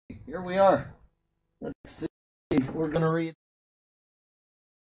Here we are. Let's see. We're going to read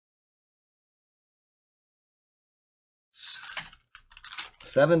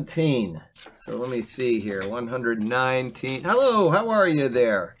 17. So let me see here. 119. Hello, how are you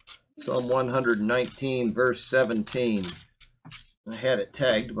there? Psalm 119, verse 17. I had it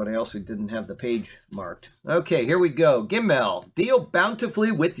tagged, but I also didn't have the page marked. Okay, here we go. Gimel, deal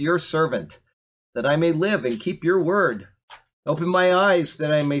bountifully with your servant, that I may live and keep your word. Open my eyes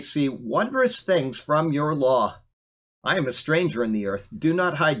that I may see wondrous things from your law. I am a stranger in the earth. Do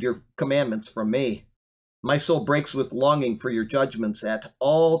not hide your commandments from me. My soul breaks with longing for your judgments at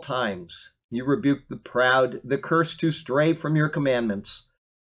all times. You rebuke the proud, the cursed to stray from your commandments.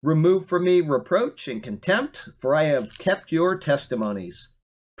 Remove from me reproach and contempt, for I have kept your testimonies.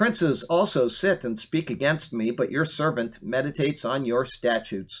 Princes also sit and speak against me, but your servant meditates on your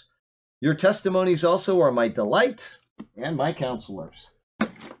statutes. Your testimonies also are my delight and my counselors.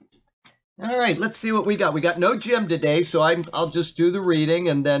 All right, let's see what we got. We got no Jim today, so I'll just do the reading,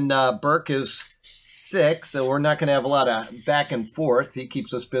 and then Burke is sick, so we're not going to have a lot of back and forth. He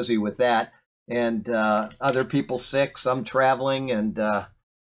keeps us busy with that. And other people sick, some traveling, and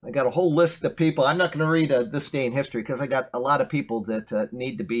I got a whole list of people. I'm not going to read This Day in History because I got a lot of people that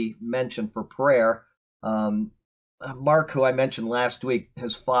need to be mentioned for prayer. Mark, who I mentioned last week,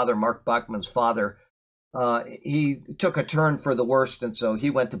 his father, Mark Bachman's father, he took a turn for the worst, and so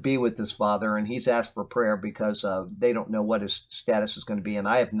he went to be with his father, and he's asked for prayer because they don't know what his status is going to be, and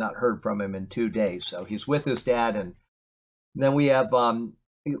I have not heard from him in 2 days. So he's with his dad, and then we have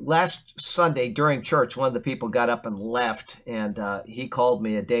last Sunday during church, one of the people got up and left, and he called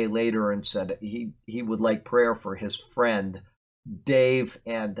me a day later and said he would like prayer for his friend Dave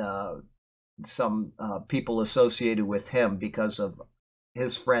and some people associated with him because of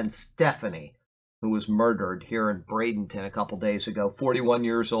his friend Stephanie, who was murdered here in Bradenton a couple days ago, 41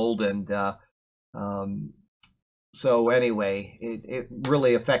 years old. And so anyway, it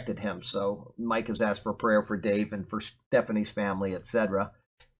really affected him. So Mike has asked for prayer for Dave and for Stephanie's family, etc.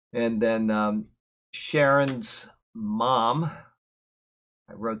 And then Sharon's mom,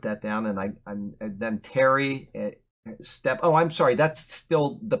 I wrote that down, and then Terry, I'm sorry, that's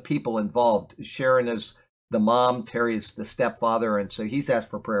still the people involved. Sharon is the mom, Terry is the stepfather, and so he's asked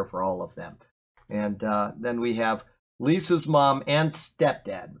for prayer for all of them. And then we have Lisa's mom and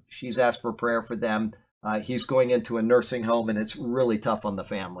stepdad. She's asked for prayer for them. He's going into a nursing home, and it's really tough on the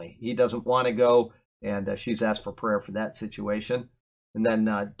family. He doesn't want to go, and she's asked for prayer for that situation. And then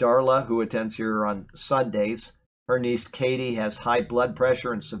Darla, who attends here on Sundays, her niece Katie has high blood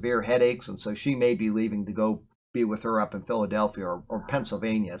pressure and severe headaches, and so she may be leaving to go be with her up in Philadelphia or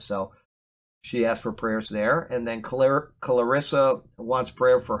Pennsylvania. So she asked for prayers there. And then Clarissa wants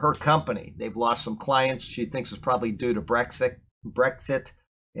prayer for her company. They've lost some clients she thinks is probably due to Brexit.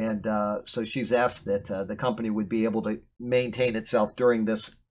 And so she's asked that the company would be able to maintain itself during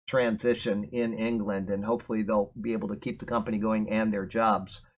this transition in England, and hopefully they'll be able to keep the company going and their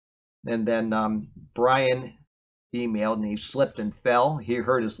jobs. And then Brian emailed, and he slipped and fell. He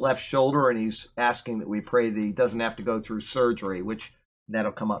hurt his left shoulder, and he's asking that we pray that he doesn't have to go through surgery, which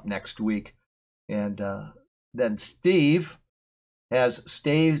that'll come up next week. And then Steve has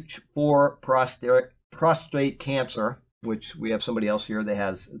stage 4 prostate cancer, which we have somebody else here that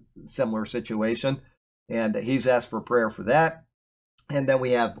has a similar situation, and he's asked for prayer for that. And then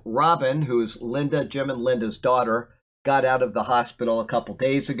we have Robin, who is Jim and Linda's daughter, got out of the hospital a couple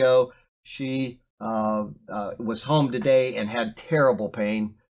days ago. She was home today and had terrible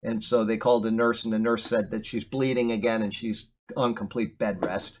pain, and so they called a nurse, and the nurse said that she's bleeding again and she's on complete bed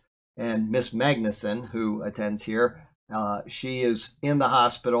rest. And Miss Magnuson, who attends here, she is in the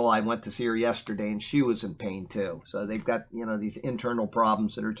hospital. I went to see her yesterday, and she was in pain too. So they've got these internal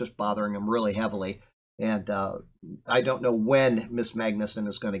problems that are just bothering them really heavily. And I don't know when Miss Magnuson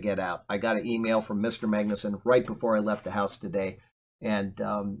is going to get out. I got an email from Mr. Magnuson right before I left the house today, and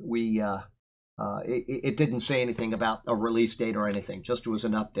it didn't say anything about a release date or anything, just was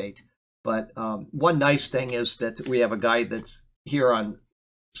an update. But one nice thing is that we have a guy that's here on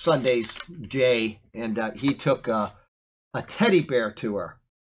Sundays, Jay, and he took a teddy bear to her,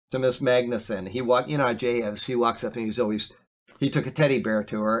 to Miss Magnuson. He walked, Jay, as he walks up, and he took a teddy bear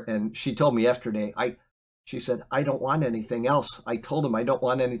to her, and she told me yesterday, she said, I don't want anything else. I told him I don't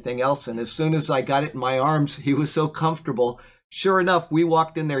want anything else, and as soon as I got it in my arms, he was so comfortable. Sure enough, we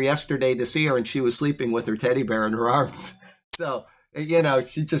walked in there yesterday to see her, and she was sleeping with her teddy bear in her arms. So,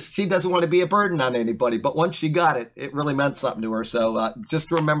 she doesn't want to be a burden on anybody, but once she got it, it really meant something to her. So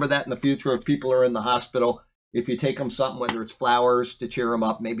just remember that in the future, if people are in the hospital, if you take them something, whether it's flowers to cheer them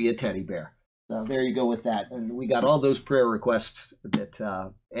up, maybe a teddy bear. So there you go with that. And we got all those prayer requests that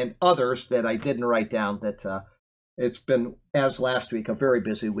and others that I didn't write down. That it's been, as last week, a very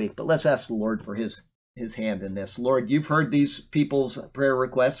busy week. But let's ask the Lord for his hand in this. Lord, you've heard these people's prayer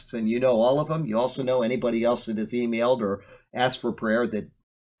requests, and you know all of them. You also know anybody else that has emailed or asked for prayer that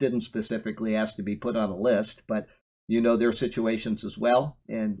didn't specifically ask to be put on a list, but you know their situations as well.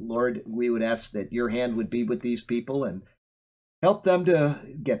 And Lord, we would ask that your hand would be with these people and help them to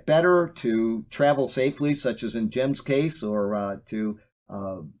get better, to travel safely, such as in Jim's case, or to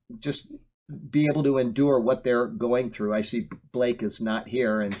just be able to endure what they're going through. I see Blake is not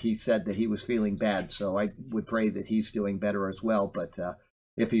here, and he said that he was feeling bad, so I would pray that he's doing better as well. But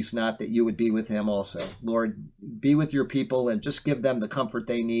if he's not, that you would be with him also. Lord, be with your people and just give them the comfort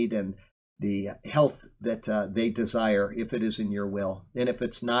they need and the health that they desire, if it is in your will. And if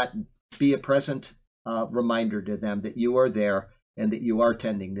it's not, be a present reminder to them that you are there and that you are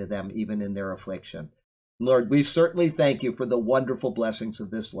tending to them even in their affliction. Lord, we certainly thank you for the wonderful blessings of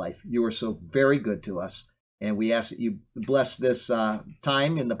this life. You are so very good to us. And we ask that you bless this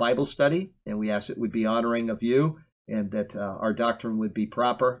time in the Bible study, and we ask it would be honoring of you, and that our doctrine would be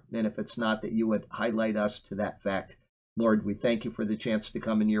proper. And if it's not, that you would highlight us to that fact. Lord, we thank you for the chance to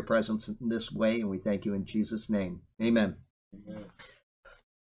come in your presence in this way, and we thank you in Jesus' name. Amen. Amen.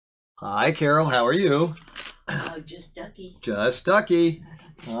 Hi, Carol. How are you? Oh, just ducky. Just ducky.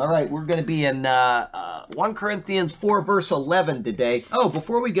 All right, we're going to be in 1 Corinthians 4, verse 11 today. Oh,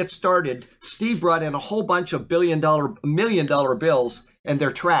 before we get started, Steve brought in a whole bunch of million-dollar bills and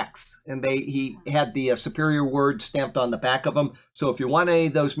their tracts, and he had the superior word stamped on the back of them. So if you want any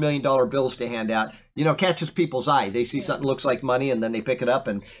of those million-dollar bills to hand out, catches people's eye. They see something looks like money, and then they pick it up,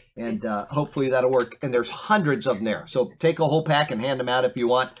 and hopefully that'll work. And there's hundreds of them there. So take a whole pack and hand them out if you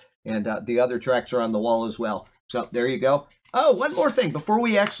want. And the other tracts are on the wall as well. So there you go. Oh, one more thing before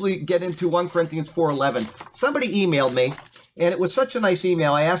we actually get into 1 Corinthians 4:11. Somebody emailed me, and it was such a nice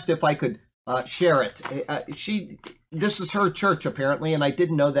email. I asked if I could share it. This is her church apparently, and I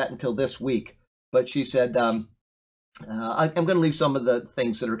didn't know that until this week. But she said, I'm going to leave some of the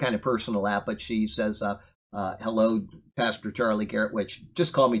things that are kind of personal out. But she says, "Hello, Pastor Charlie Garrett," which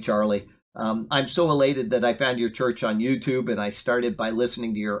just call me Charlie. I'm so elated that I found your church on YouTube, and I started by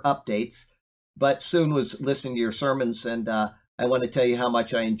listening to your updates, but soon was listening to your sermons, and I want to tell you how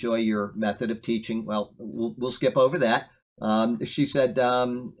much I enjoy your method of teaching. Well, we'll skip over that. She said,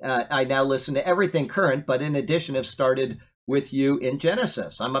 I now listen to everything current, but in addition have started with you in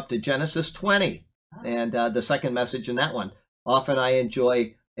Genesis. I'm up to Genesis 20, and the second message in that one. Often I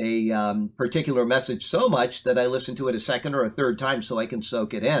enjoy a particular message so much that I listen to it a second or a third time so I can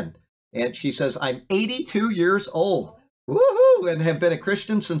soak it in. And she says, I'm 82 years old, woohoo, and have been a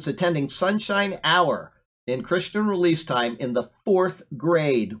Christian since attending Sunshine Hour in Christian Release Time in the 4th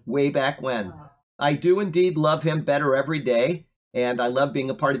grade, way back when. I do indeed love him better every day, and I love being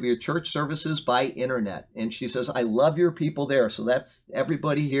a part of your church services by internet. And she says, I love your people there. So that's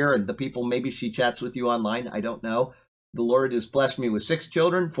everybody here and the people, maybe she chats with you online, I don't know. The Lord has blessed me with 6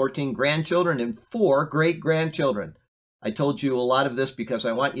 children, 14 grandchildren, and 4 great-grandchildren. I told you a lot of this because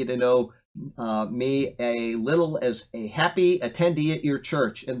I want you to know me a little as a happy attendee at your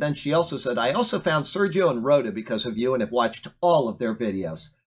church. And then she also said, I also found Sergio and Rhoda because of you and have watched all of their videos.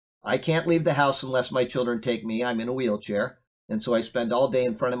 I can't leave the house unless my children take me. I'm in a wheelchair. And so I spend all day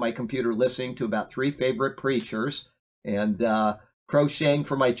in front of my computer listening to about 3 favorite preachers and crocheting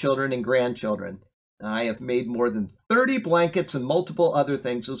for my children and grandchildren. I have made more than 30 blankets and multiple other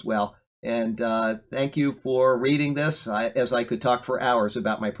things as well. And thank you for reading this, as I could talk for hours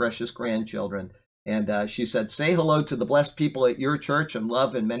about my precious grandchildren. And she said, say hello to the blessed people at your church and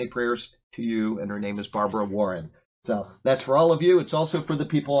love and many prayers to you. And her name is Barbara Warren. So that's for all of you. It's also for the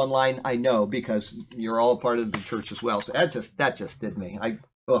people online, I know, because you're all a part of the church as well. So that just did me.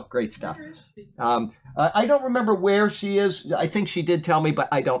 Great stuff. I don't remember where she is. I think she did tell me, but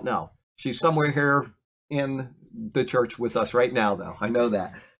I don't know. She's somewhere here in the church with us right now, though. I know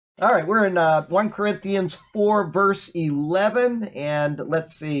that. All right, we're in 1 Corinthians 4, verse 11, and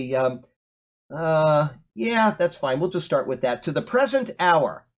let's see. Yeah, that's fine. We'll just start with that. To the present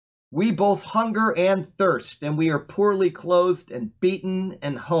hour, we both hunger and thirst, and we are poorly clothed and beaten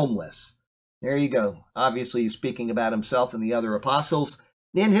and homeless. There you go. Obviously, he's speaking about himself and the other apostles.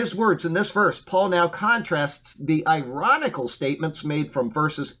 In his words, in this verse, Paul now contrasts the ironical statements made from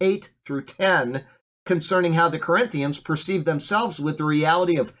verses 8 through 10 concerning how the Corinthians perceived themselves with the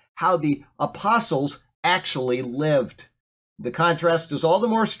reality of how the apostles actually lived. The contrast is all the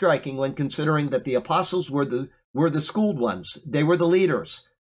more striking when considering that the apostles were the schooled ones. They were the leaders.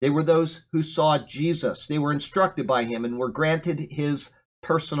 They were those who saw Jesus. They were instructed by him and were granted his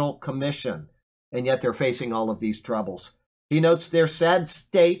personal commission. and yet they're facing all of these troubles. He notes their sad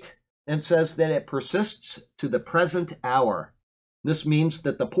state and says that it persists to the present hour. This means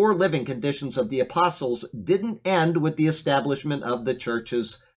that the poor living conditions of the apostles didn't end with the establishment of the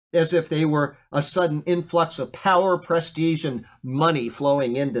churches, as if they were a sudden influx of power, prestige, and money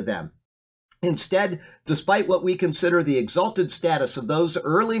flowing into them. Instead, despite what we consider the exalted status of those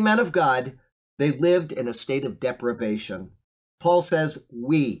early men of God, they lived in a state of deprivation. Paul says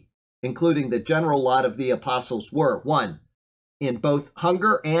we, including the general lot of the apostles, were, 1, in both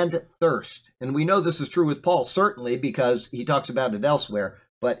hunger and thirst. And we know this is true with Paul, certainly, because he talks about it elsewhere,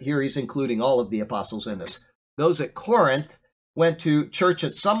 but here he's including all of the apostles in this. Those at Corinth went to church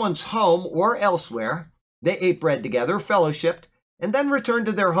at someone's home or elsewhere. They ate bread together, fellowshipped, and then returned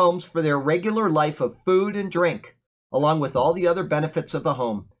to their homes for their regular life of food and drink, along with all the other benefits of a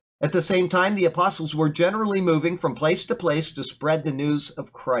home. At the same time, the apostles were generally moving from place to place to spread the news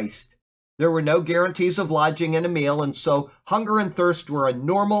of Christ. There were no guarantees of lodging and a meal, and so hunger and thirst were a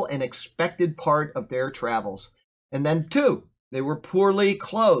normal and expected part of their travels. And then 2, they were poorly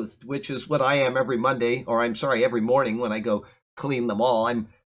clothed, which is what I am every morning when I go clean them all.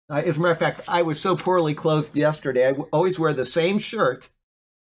 As a matter of fact, I was so poorly clothed yesterday. I always wear the same shirt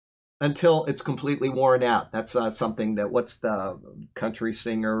until it's completely worn out. That's something that, what's the country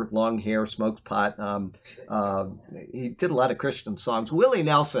singer, long hair, smoked pot? He did a lot of Christian songs. Willie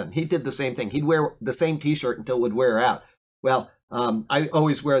Nelson, he did the same thing. He'd wear the same T-shirt until it would wear out. Well, I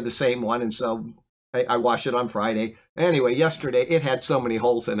always wear the same one, and so I wash it on Friday. Anyway, yesterday, it had so many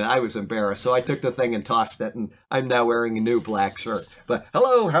holes in it, I was embarrassed. So I took the thing and tossed it, and I'm now wearing a new black shirt. But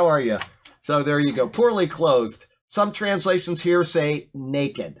hello, how are you? So there you go, poorly clothed. Some translations here say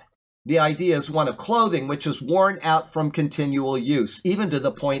naked. The idea is one of clothing which is worn out from continual use, even to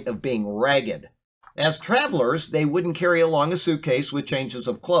the point of being ragged. As travelers, they wouldn't carry along a suitcase with changes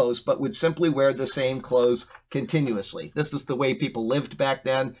of clothes, but would simply wear the same clothes continuously. This is the way people lived back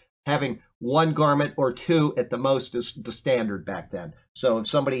then. Having one garment or 2 at the most is the standard back then. So if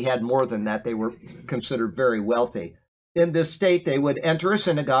somebody had more than that, they were considered very wealthy. In this state, they would enter a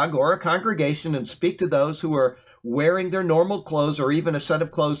synagogue or a congregation and speak to those who were wearing their normal clothes or even a set of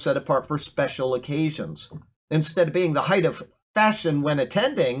clothes set apart for special occasions. Instead of being the height of fashion when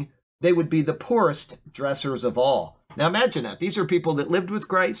attending, they would be the poorest dressers of all. Now imagine that. These are people that lived with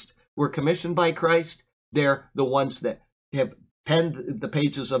Christ, were commissioned by Christ. They're the ones that have penned the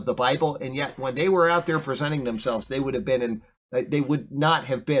pages of the Bible, and yet when they were out there presenting themselves, they would not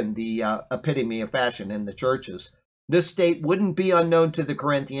have been the epitome of fashion in the churches. This state wouldn't be unknown to the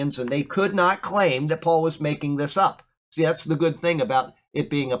Corinthians, and they could not claim that Paul was making this up. See, that's the good thing about it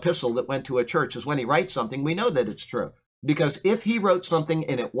being an epistle that went to a church, is when he writes something, we know that it's true. Because if he wrote something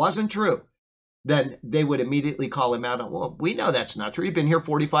and it wasn't true, then they would immediately call him out. Well, we know that's not true. You've been here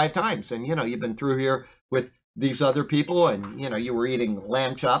 45 times, and, you've been through here with these other people, and, you were eating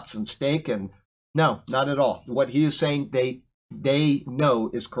lamb chops and steak, and no, not at all. What he is saying, they know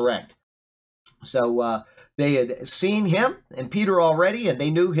is correct. So, they had seen him and Peter already, and they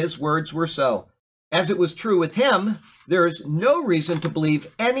knew his words were so. As it was true with him, there is no reason to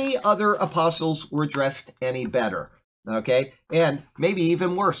believe any other apostles were dressed any better. Okay? And maybe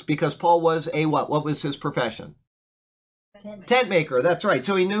even worse, because Paul was a what? What was his profession? Tent maker. That's right.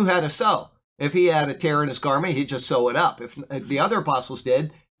 So he knew how to sew. If he had a tear in his garment, he'd just sew it up. If the other apostles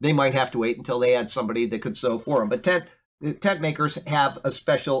did, they might have to wait until they had somebody that could sew for them. But tent makers have a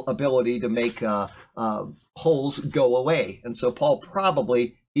special ability to make holes go away. And so Paul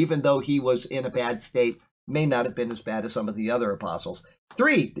probably, even though he was in a bad state, may not have been as bad as some of the other apostles.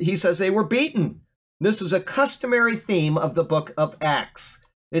 3, he says they were beaten. This is a customary theme of the book of Acts.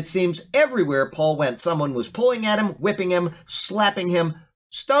 It seems everywhere Paul went, someone was pulling at him, whipping him, slapping him,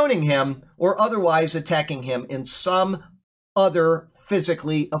 stoning him, or otherwise attacking him in some other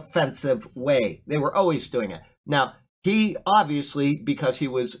physically offensive way. They were always doing it. Now, he obviously, because he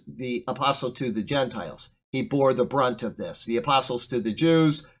was the apostle to the Gentiles, he bore the brunt of this. The apostles to the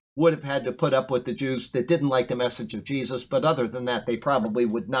Jews would have had to put up with the Jews that didn't like the message of Jesus, but other than that, they probably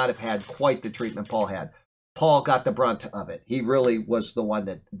would not have had quite the treatment Paul had. Paul got the brunt of it. He really was the one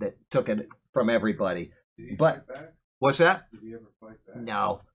that took it from everybody. Did he But fight back? what's that? Did he ever fight back?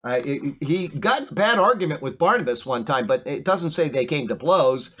 No. He got a bad argument with Barnabas one time, but it doesn't say they came to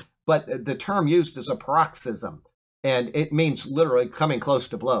blows, but the term used is a paroxysm, and it means literally coming close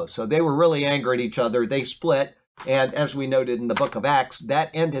to blows. So they were really angry at each other. They split, and as we noted in the book of Acts,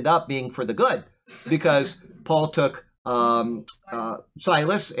 that ended up being for the good, because Paul took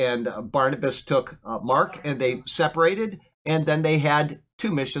Silas and Barnabas took Mark, and they separated, and then they had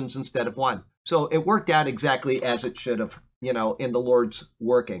 2 missions instead of 1. So it worked out exactly as it should have, in the Lord's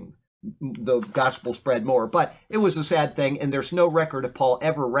working. the gospel spread more. But it was a sad thing, and there's no record of Paul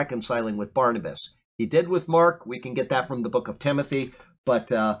ever reconciling with Barnabas. He did with Mark. We can get that from the book of Timothy,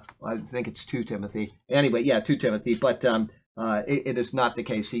 but I think it's 2 Timothy. Anyway, 2 Timothy, but it is not the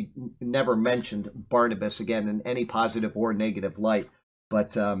case. He never mentioned Barnabas again in any positive or negative light.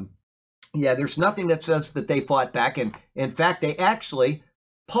 But there's nothing that says that they fought back. And in fact,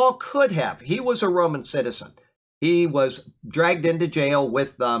 Paul could have. He was a Roman citizen. He was dragged into jail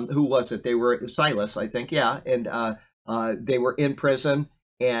with, who was it? They were Silas, I think, and they were in prison,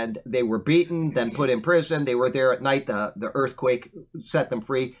 and they were beaten, then put in prison. They were there at night. The earthquake set them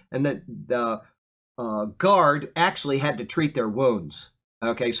free, and the guard actually had to treat their wounds.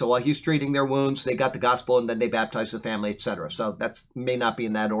 Okay, so while he's treating their wounds, they got the gospel, and then they baptized the family, etc. So that may not be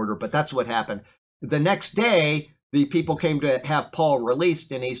in that order, but that's what happened. The next day, the people came to have Paul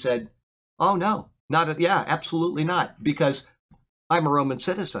released, and he said, "Oh no, absolutely not, because I'm a Roman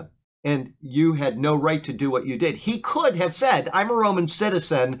citizen, and you had no right to do what you did." He could have said, "I'm a Roman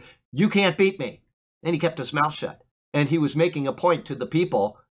citizen, you can't beat me," and he kept his mouth shut. And he was making a point to the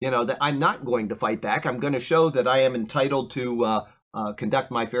people, that I'm not going to fight back. I'm going to show that I am entitled to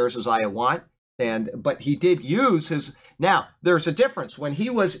conduct my affairs as I want. But he did use his. Now, there's a difference. When he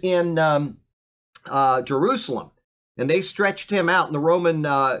was in Jerusalem, and they stretched him out, and the Roman,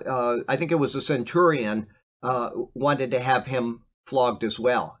 I think it was a centurion, wanted to have him flogged as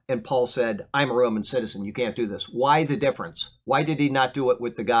well. And Paul said, "I'm a Roman citizen. You can't do this." Why the difference? Why did he not do it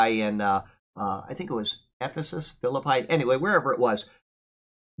with the guy in, I think it was Ephesus, Philippi, anyway, wherever it was.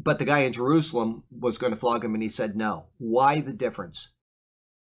 But the guy in Jerusalem was going to flog him, and he said no. Why the difference?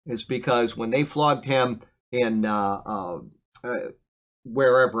 It's because when they flogged him in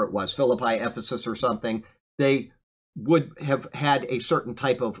wherever it was, Philippi, Ephesus, or something, they would have had a certain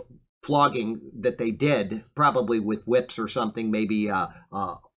type of flogging that they did, probably with whips or something, maybe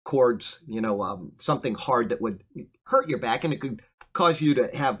cords, something hard that would hurt your back, and it could cause you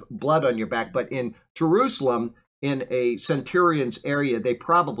to have blood on your back. But in Jerusalem, in a centurion's area, they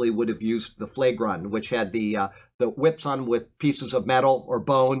probably would have used the flagron, which had the whips on with pieces of metal or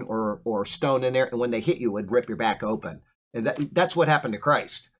bone or stone in there, and when they hit you, it would rip your back open. And that's what happened to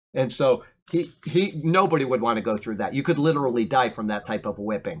Christ. And so nobody would want to go through that. You could literally die from that type of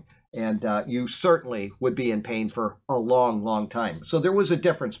whipping, and you certainly would be in pain for a long, long time. So there was a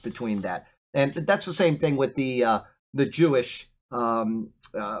difference between that, and that's the same thing with the Jewish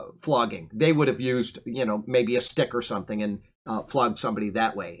flogging. They would have used, maybe a stick or something and flogged somebody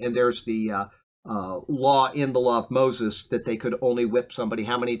that way. And there's the law in the law of Moses that they could only whip somebody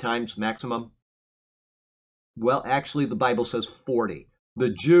how many times maximum? Well, actually, the Bible says 40. The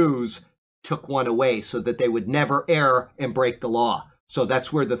Jews took one away so that they would never err and break the law. So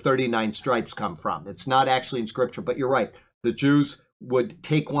that's where the 39 stripes come from. It's not actually in Scripture, but you're right. The Jews would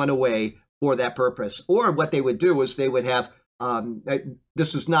take one away for that purpose. Or what they would do is they would have,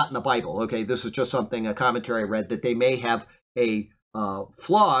 this is not in the Bible, okay? This is just something, a commentary I read, that they may have a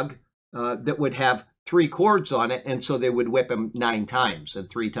flog that would have 3 cords on it, and so they would whip him 9 times, and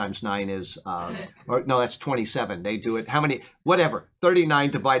 3 times 9 is, or no, that's 27. They do it, how many, whatever, 39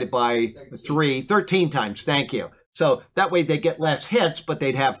 divided by 3, 13 times, thank you. So that way they get less hits, but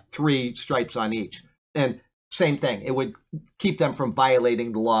they'd have 3 stripes on each. And same thing, it would keep them from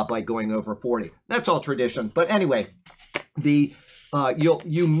violating the law by going over 40. That's all tradition. But anyway,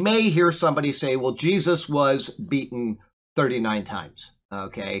 you may hear somebody say, well, Jesus was beaten 39 times,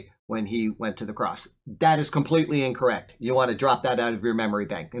 okay, when he went to the cross. That is completely incorrect. You want to drop that out of your memory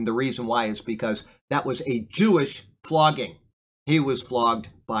bank. And the reason why is because that was a Jewish flogging. He was flogged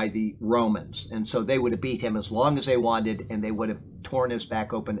by the Romans. And so they would have beat him as long as they wanted, and they would have torn his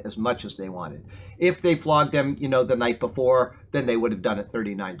back open as much as they wanted. If they flogged him, the night before, then they would have done it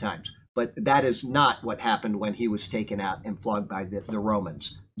 39 times. But that is not what happened when he was taken out and flogged by the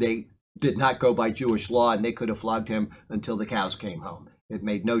Romans. They did not go by Jewish law, and they could have flogged him until the cows came home. It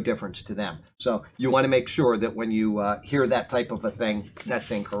made no difference to them. So you want to make sure that when you hear that type of a thing,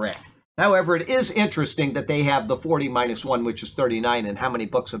 that's incorrect. However, it is interesting that they have the 40 minus 1, which is 39. And how many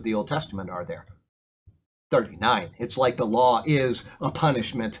books of the Old Testament are there? 39. It's like the law is a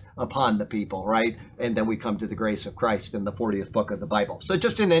punishment upon the people, right? And then we come to the grace of Christ in the 40th book of the Bible. So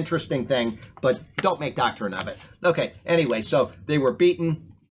just an interesting thing, but don't make doctrine of it. Okay, anyway, so they were beaten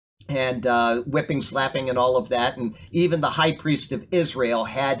and whipping, slapping, and all of that. And even the high priest of Israel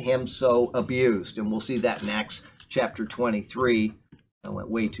had him so abused. And we'll see that in Acts chapter 23. I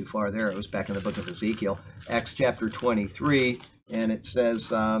went way too far there. It was back in the book of Ezekiel. Acts chapter 23, and it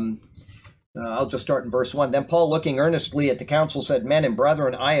says, I'll just start in verse 1. Then Paul, looking earnestly at the council, said, Men and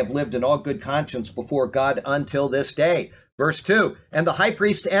brethren, I have lived in all good conscience before God until this day. Verse 2, and the high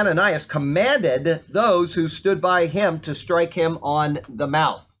priest Ananias commanded those who stood by him to strike him on the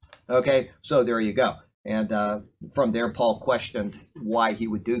mouth. Okay, so there you go. And from there, Paul questioned why he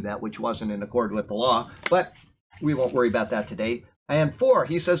would do that, which wasn't in accord with the law. But we won't worry about that today. And 4,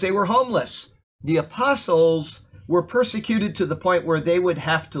 he says they were homeless. The apostles were persecuted to the point where they would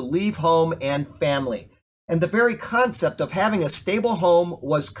have to leave home and family. And the very concept of having a stable home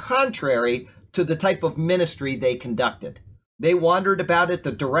was contrary to the type of ministry they conducted. They wandered about at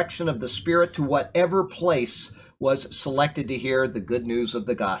the direction of the Spirit to whatever place was selected to hear the good news of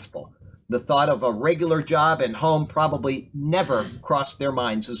the gospel. The thought of a regular job and home probably never crossed their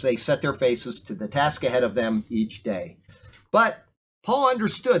minds as they set their faces to the task ahead of them each day. But Paul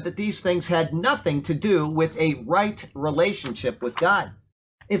understood that these things had nothing to do with a right relationship with God.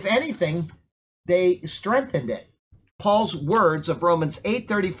 If anything, they strengthened it. Paul's words of Romans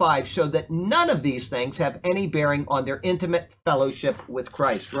 8:35 show that none of these things have any bearing on their intimate fellowship with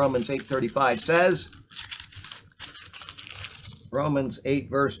Christ. Romans 8:35 says, Romans 8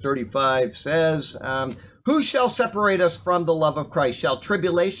 verse 35 says, who shall separate us from the love of Christ? Shall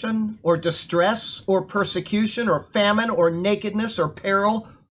tribulation or distress or persecution or famine or nakedness or peril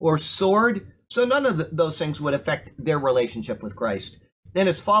or sword? So none of those things would affect their relationship with Christ. Then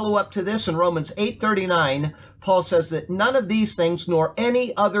as follow-up to this, in Romans 8:39, Paul says that none of these things nor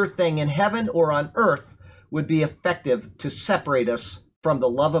any other thing in heaven or on earth would be effective to separate us from the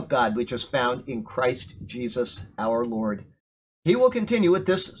love of God, which is found in Christ Jesus our Lord. He will continue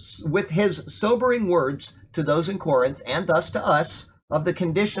with his sobering words to those in Corinth and thus to us of the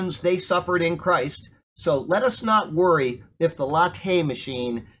conditions they suffered in Christ. So let us not worry if the latte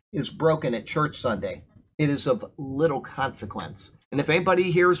machine is broken at church Sunday. It is of little consequence. And if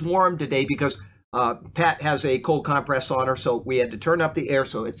anybody here is warm today, because Pat has a cold compress on her, so we had to turn up the air,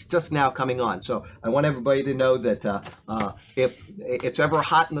 so it's just now coming on. So I want everybody to know that if it's ever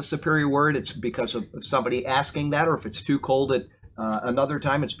hot in the Superior Word, it's because of somebody asking that, or if it's too cold at another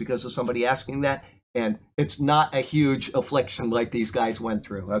time, it's because of somebody asking that. And it's not a huge affliction like these guys went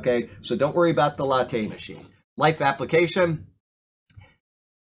through, okay? So don't worry about the latte machine. Life application.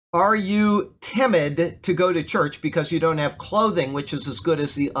 Are you timid to go to church because you don't have clothing which is as good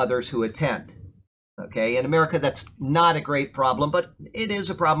as the others who attend? Okay, in America, that's not a great problem, but it is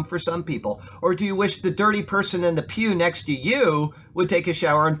a problem for some people. Or do you wish the dirty person in the pew next to you would take a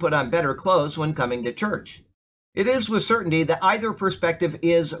shower and put on better clothes when coming to church? It is with certainty that either perspective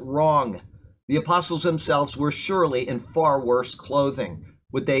is wrong. The apostles themselves were surely in far worse clothing.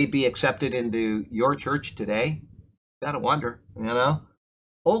 Would they be accepted into your church today? Gotta wonder, you know?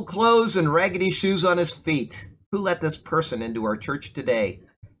 Old clothes and raggedy shoes on his feet. Who let this person into our church today?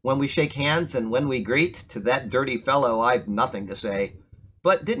 When we shake hands and when we greet, to that dirty fellow, I've nothing to say.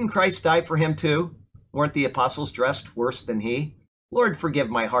 But didn't Christ die for him too? Weren't the apostles dressed worse than he? Lord, forgive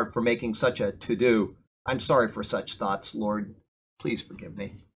my heart for making such a to-do. I'm sorry for such thoughts, Lord. Please forgive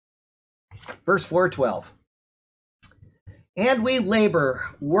me. Verse 4:12. And we labor,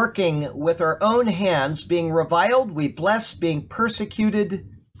 working with our own hands, being reviled, we bless, being persecuted,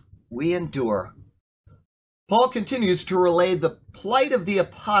 we endure. Paul continues to relay the plight of the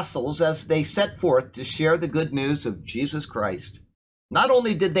apostles as they set forth to share the good news of Jesus Christ. Not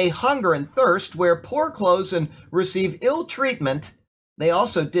only did they hunger and thirst, wear poor clothes, and receive ill treatment, they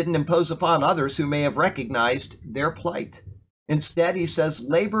also didn't impose upon others who may have recognized their plight. Instead, he says,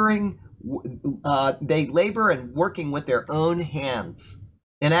 they labor and working with their own hands.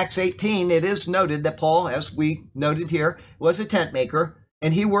 In Acts 18, it is noted that Paul, as we noted here, was a tent maker,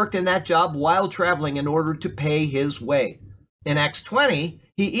 and he worked in that job while traveling in order to pay his way. In Acts 20,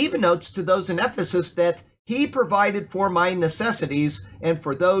 he even notes to those in Ephesus that he provided for my necessities and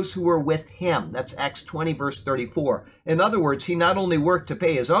for those who were with him. That's Acts 20, verse 34. In other words, he not only worked to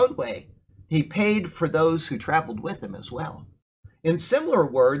pay his own way, he paid for those who traveled with him as well. In similar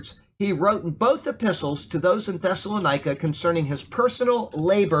words, he wrote in both epistles to those in Thessalonica concerning his personal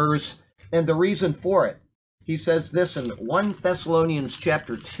labors and the reason for it. He says this in 1 Thessalonians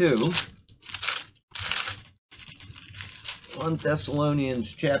chapter 2. 1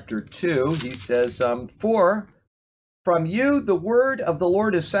 Thessalonians chapter 2, he says, For from you the word of the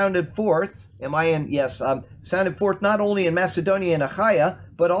Lord is sounded forth. Sounded forth not only in Macedonia and Achaia,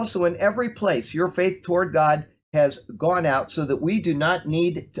 but also in every place. Your faith toward God has gone out so that we do not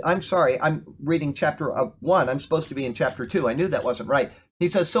need to, I'm reading chapter 1. I'm supposed to be in chapter 2. I knew that wasn't right. He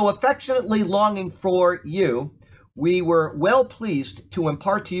says, so affectionately longing for you, we were well pleased to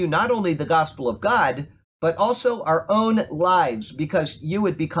impart to you not only the gospel of God, but also our own lives, because you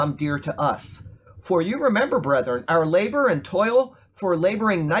would become dear to us. For you remember, brethren, our labor and toil, for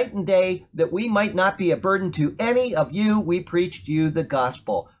laboring night and day, that we might not be a burden to any of you, we preached you the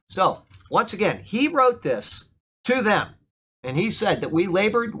gospel. So, once again, he wrote this to them, and he said that we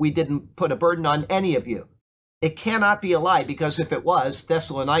labored, we didn't put a burden on any of you. It cannot be a lie, because if it was,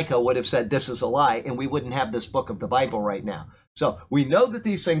 Thessalonica would have said this is a lie, and we wouldn't have this book of the Bible right now. So we know that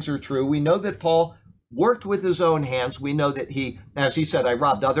these things are true. We know that Paul worked with his own hands. We know that he, as he said, I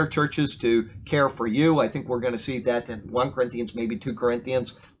robbed other churches to care for you. I think we're going to see that in 1 Corinthians, maybe 2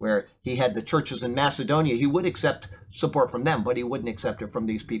 Corinthians, where he had the churches in Macedonia. He would accept support from them, but he wouldn't accept it from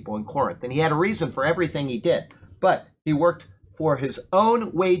these people in Corinth. And he had a reason for everything he did. But he worked for his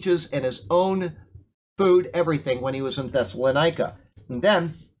own wages and his own food, everything, when he was in Thessalonica. And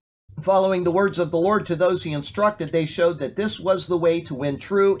then, following the words of the Lord to those he instructed, they showed that this was the way to win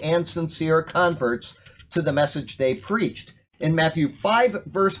true and sincere converts to the message they preached. In Matthew 5,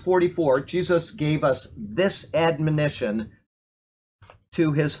 verse 44, Jesus gave us this admonition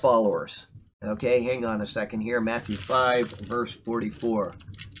to his followers. Okay, hang on a second here. Matthew 5, verse 44.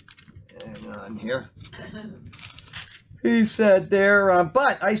 Hang on here. He said there,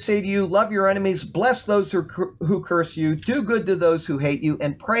 but I say to you, love your enemies, bless those who curse you, do good to those who hate you,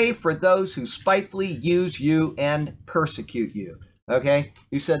 and pray for those who spitefully use you and persecute you. Okay?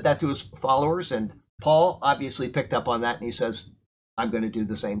 He said that to his followers, and Paul obviously picked up on that, and he says, I'm going to do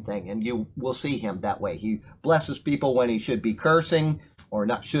the same thing. And you will see him that way. He blesses people when he should be cursing, or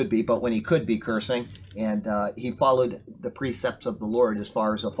not should be, but when he could be cursing. And he followed the precepts of the Lord as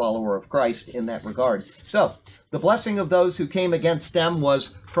far as a follower of Christ in that regard. So, the blessing of those who came against them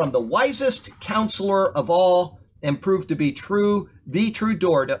was from the wisest counselor of all, and proved to be the true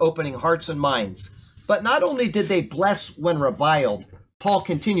door to opening hearts and minds. But not only did they bless when reviled, Paul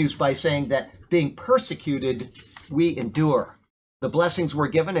continues by saying that being persecuted, we endure. The blessings were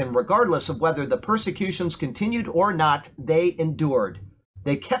given, and regardless of whether the persecutions continued or not, they endured.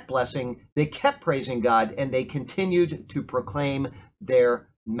 They kept blessing, they kept praising God, and they continued to proclaim their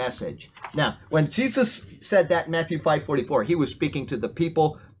message. Now, when Jesus said that in Matthew 5:44, he was speaking to the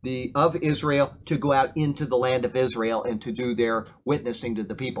people of Israel to go out into the land of Israel and to do their witnessing to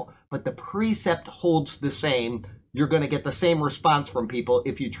the people. But the precept holds the same. You're going to get the same response from people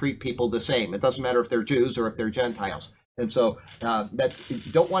if you treat people the same. It doesn't matter if they're Jews or if they're Gentiles. And so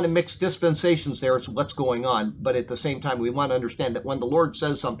don't want to mix dispensations there. It's what's going on. But at the same time, we want to understand that when the Lord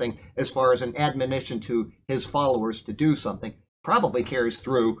says something as far as an admonition to his followers to do something, probably carries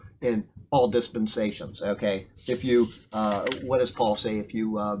through in all dispensations. Okay. If you, what does Paul say? If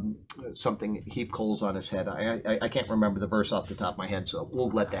you, something, heap coals on his head. I can't remember the verse off the top of my head, so we'll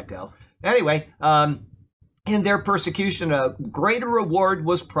let that go. Anyway, in their persecution, a greater reward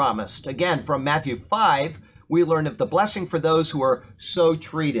was promised. Again, from Matthew 5, we learn of the blessing for those who are so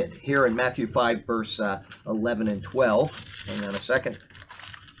treated. Here in Matthew 5, verse 11 and 12. Hang on a second.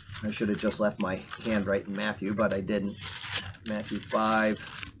 I should have just left my hand right in Matthew, but I didn't. Matthew 5,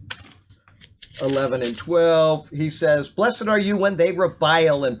 11 and 12. He says, blessed are you when they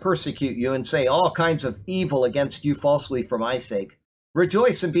revile and persecute you and say all kinds of evil against you falsely for my sake.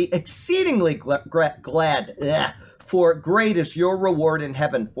 Rejoice and be exceedingly glad, for great is your reward in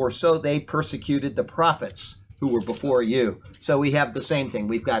heaven, for so they persecuted the prophets who were before you. So we have the same thing.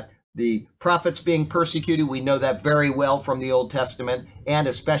 We've got the prophets being persecuted. We know that very well from the Old Testament, and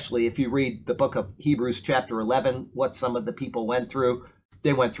especially if you read the book of Hebrews chapter 11, what some of the people went through.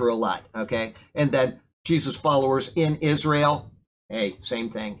 They went through a lot, okay? And then Jesus' followers in Israel, hey, same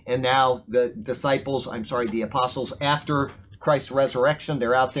thing. And now the the apostles after Christ's resurrection,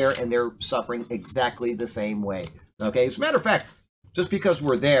 they're out there and they're suffering exactly the same way. Okay, as a matter of fact, just because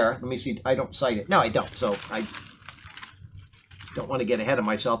we're there, let me see, I don't cite it. No, I don't, so I don't want to get ahead of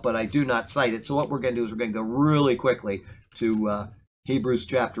myself, but I do not cite it. So what we're going to do is we're going to go really quickly to Hebrews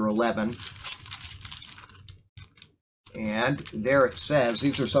chapter 11. And there it says,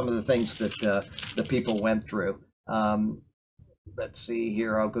 these are some of the things that the people went through. Let's see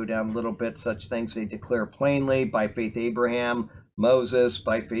here, I'll go down a little bit. Such things they declare plainly. By faith Abraham, Moses,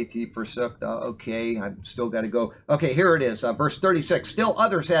 by faith he forsook. Okay, I've still got to go. Okay, here it is, verse 36. Still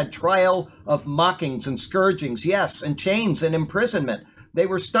others had trial of mockings and scourgings, yes, and chains and imprisonment. They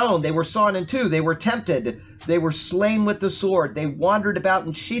were stoned, they were sawn in two, they were tempted, they were slain with the sword. They wandered about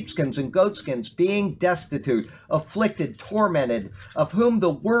in sheepskins and goatskins, being destitute, afflicted, tormented, of whom the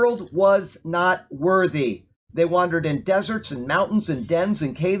world was not worthy. They wandered in deserts and mountains and dens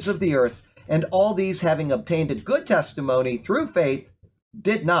and caves of the earth, and all these, having obtained a good testimony through faith,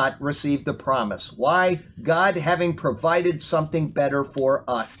 did not receive the promise. Why? God having provided something better for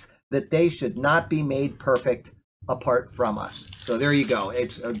us, that they should not be made perfect apart from us. So there you go.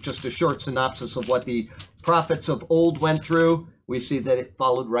 It's just a short synopsis of what the prophets of old went through. We see that it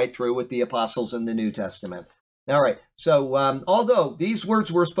followed right through with the apostles in the New Testament. All right. So although these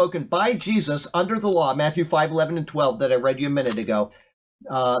words were spoken by Jesus under the law, Matthew 5:11 and 12 that I read you a minute ago,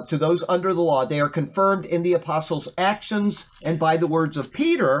 to those under the law, they are confirmed in the apostles' actions and by the words of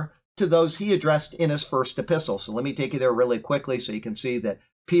Peter to those he addressed in his first epistle. So let me take you there really quickly so you can see that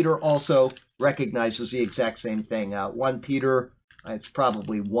Peter also recognizes the exact same thing. 1 Peter, it's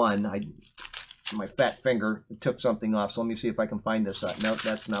probably 1. My fat finger took something off, so let me see if I can find this. No,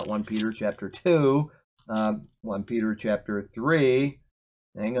 that's not 1 Peter chapter 2. 1 Peter chapter 3.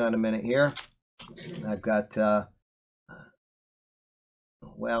 Hang on a minute here. I've got,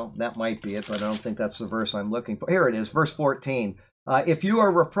 well, that might be it, but I don't think that's the verse I'm looking for. Here it is, verse 14. If you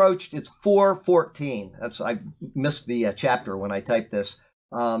are reproached, it's 4:14. I missed the chapter when I typed this.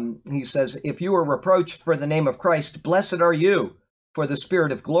 He says, if you are reproached for the name of Christ, blessed are you, for the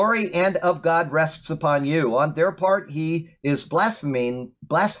Spirit of glory and of God rests upon you. On their part, he is blasphemed,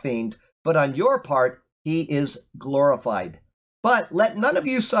 but on your part, he is glorified. But let none of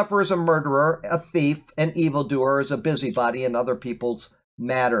you suffer as a murderer, a thief, an evildoer, as a busybody in other people's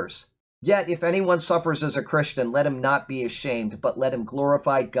matters. Yet if anyone suffers as a Christian, let him not be ashamed, but let him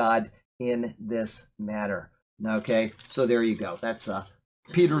glorify God in this matter. Okay, so there you go. That's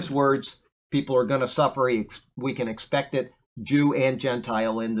Peter's words. People are going to suffer. We can expect it, Jew and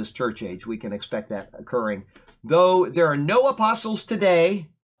Gentile in this church age. We can expect that occurring. Though there are no apostles today,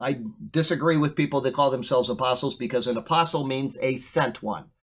 I disagree with people that call themselves apostles, because an apostle means a sent one.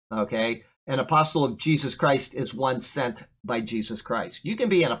 Okay, an apostle of Jesus Christ is one sent by Jesus Christ. You can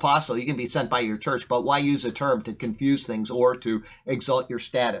be an apostle, you can be sent by your church, but why use a term to confuse things or to exalt your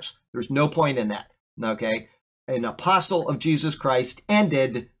status? There's no point in that. Okay, an apostle of Jesus Christ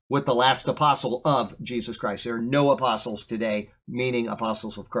ended with the last apostle of Jesus Christ. There are no apostles today, meaning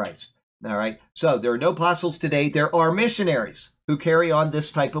apostles of Christ. All right, so there are no apostles today. There are missionaries who carry on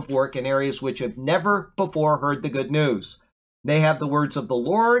this type of work in areas which have never before heard the good news. They have the words of the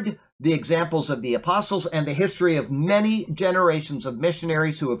Lord, the examples of the apostles, and the history of many generations of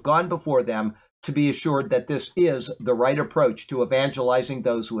missionaries who have gone before them to be assured that this is the right approach to evangelizing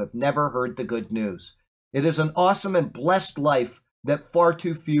those who have never heard the good news. It is an awesome and blessed life that far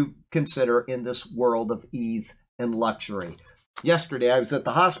too few consider in this world of ease and luxury. Yesterday, I was at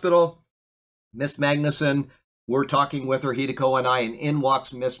the hospital. Miss Magnuson, we're talking with her, Hideko and I, and in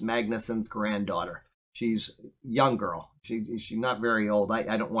walks Miss Magnuson's granddaughter. She's a young girl. She's not very old.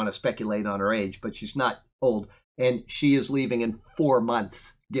 I don't want to speculate on her age, but she's not old. And she is leaving in 4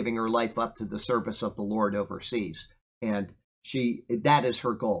 months, giving her life up to the service of the Lord overseas. And that is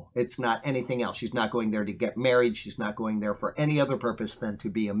her goal. It's not anything else. She's not going there to get married. She's not going there for any other purpose than to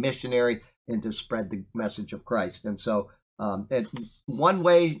be a missionary and to spread the message of Christ. And so, and one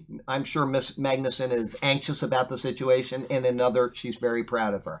way, I'm sure Miss Magnuson is anxious about the situation, and another, she's very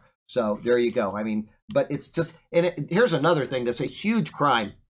proud of her. So there you go. I mean, but it's just, and here's another thing that's a huge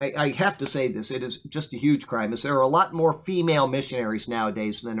crime. I have to say this, it is just a huge crime, is there are a lot more female missionaries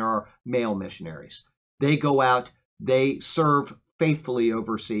nowadays than there are male missionaries. They go out, they serve faithfully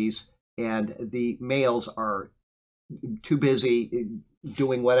overseas, and the males are too busy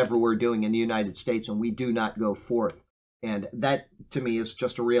doing whatever we're doing in the United States, and we do not go forth. And that, to me, is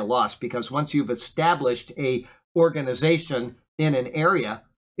just a real loss, because once you've established a organization in an area,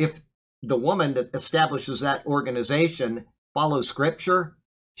 if the woman that establishes that organization follows Scripture,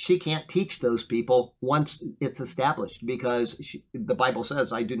 she can't teach those people once it's established, because the Bible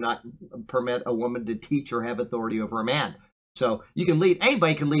says, I do not permit a woman to teach or have authority over a man. So you can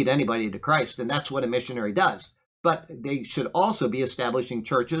anybody can lead anybody to Christ, and that's what a missionary does. But they should also be establishing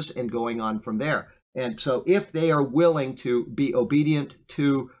churches and going on from there. And so if they are willing to be obedient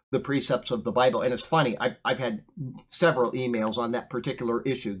to the precepts of the Bible, and it's funny, I've had several emails on that particular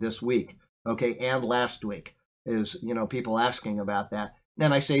issue this week, okay, and last week, is, people asking about that.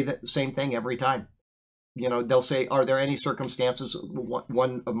 And I say the same thing every time. They'll say, are there any circumstances,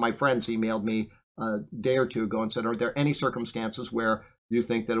 one of my friends emailed me a day or two ago and said, are there any circumstances where you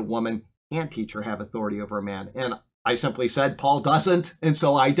think that a woman can't teach or have authority over a man? And I simply said, Paul doesn't, and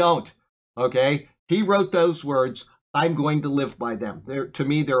so I don't, okay? He wrote those words. I'm going to live by them. To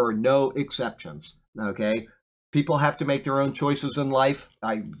me, there are no exceptions, okay? People have to make their own choices in life.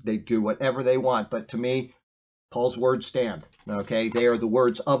 They do whatever they want. But to me, Paul's words stand, okay? They are the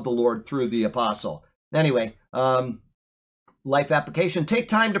words of the Lord through the apostle. Anyway, life application. Take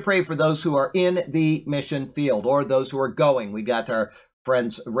time to pray for those who are in the mission field or those who are going. We got our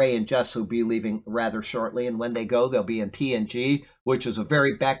friends Ray and Jess, who'll be leaving rather shortly. And when they go, they'll be in PNG, which is a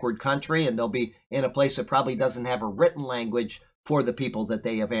very backward country, and they'll be in a place that probably doesn't have a written language for the people that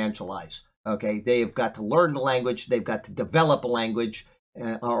they evangelize. Okay, they have got to learn the language, they've got to develop a language,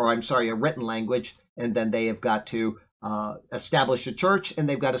 a written language, and then they have got to establish a church, and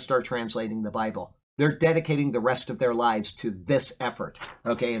they've got to start translating the Bible. They're dedicating the rest of their lives to this effort.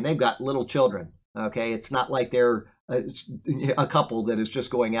 Okay, and they've got little children. Okay, it's not like they're a couple that is just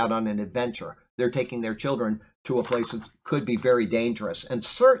going out on an adventure. They're taking their children to a place that could be very dangerous, and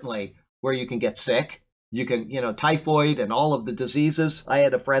certainly where you can get sick. You can, typhoid and all of the diseases. I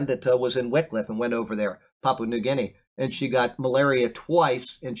had a friend that was in Wycliffe and went over there, Papua New Guinea, and she got malaria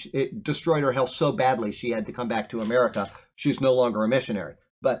twice, and it destroyed her health so badly she had to come back to America. She's no longer a missionary.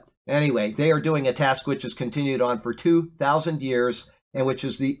 But anyway, they are doing a task which has continued on for 2,000 years, and which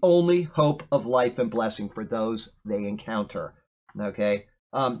is the only hope of life and blessing for those they encounter. Okay?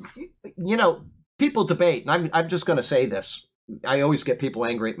 People debate, and I'm just going to say this. I always get people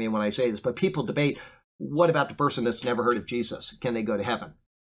angry at me when I say this, but people debate, what about the person that's never heard of Jesus? Can they go to heaven?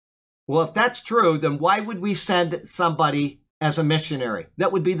 Well, if that's true, then why would we send somebody as a missionary?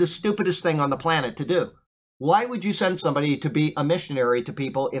 That would be the stupidest thing on the planet to do. Why would you send somebody to be a missionary to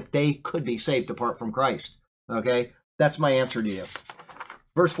people if they could be saved apart from Christ? Okay? That's my answer to you.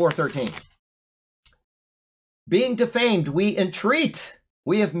 Verse 4:13. Being defamed, we entreat.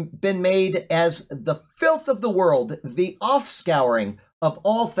 We have been made as the filth of the world, the offscouring of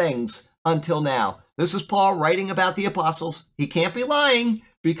all things until now. This is Paul writing about the apostles. He can't be lying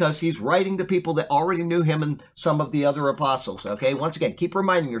because he's writing to people that already knew him and some of the other apostles. Okay, once again, keep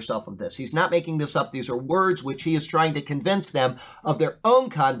reminding yourself of this. He's not making this up. These are words which he is trying to convince them of their own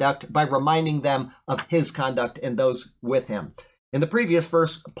conduct by reminding them of his conduct and those with him. In the previous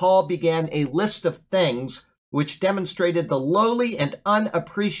verse, Paul began a list of things which demonstrated the lowly and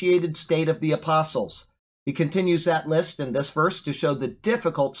unappreciated state of the apostles. He continues that list in this verse to show the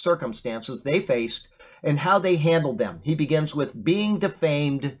difficult circumstances they faced and how they handled them. He begins with, being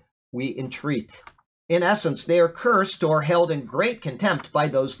defamed, we entreat. In essence, they are cursed or held in great contempt by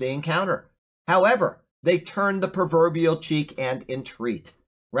those they encounter. However, they turn the proverbial cheek and entreat.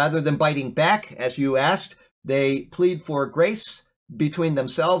 Rather than biting back, as you asked, they plead for grace between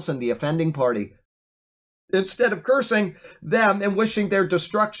themselves and the offending party. Instead of cursing them and wishing their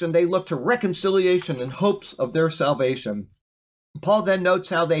destruction, they look to reconciliation and hopes of their salvation. Paul then notes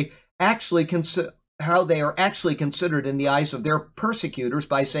how they are actually considered in the eyes of their persecutors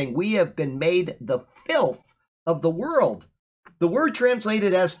by saying, we have been made the filth of the world. The word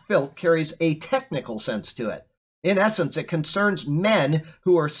translated as filth carries a technical sense to it. In essence, it concerns men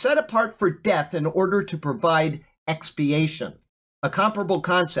who are set apart for death in order to provide expiation. A comparable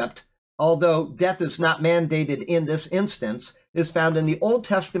concept, although death is not mandated in this instance, is found in the Old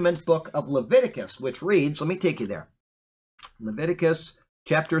Testament book of Leviticus, which reads, let me take you there. Leviticus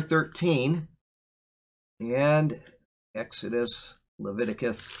chapter 13 and Exodus,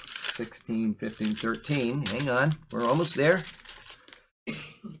 Leviticus 16, 15, 13. Hang on, we're almost there.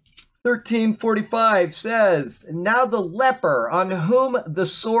 13:45 says, now the leper on whom the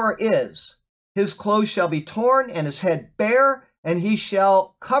sore is, his clothes shall be torn and his head bare, and he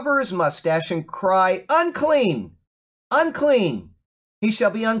shall cover his mustache and cry, unclean, unclean. He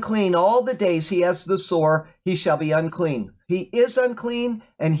shall be unclean all the days he has the sore, he shall be unclean. He is unclean,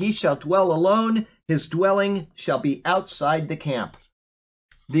 and he shall dwell alone. His dwelling shall be outside the camp.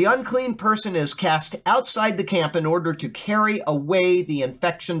 The unclean person is cast outside the camp in order to carry away the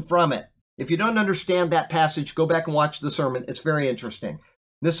infection from it. If you don't understand that passage, go back and watch the sermon. It's very interesting.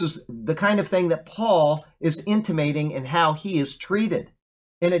 This is the kind of thing that Paul is intimating in how he is treated.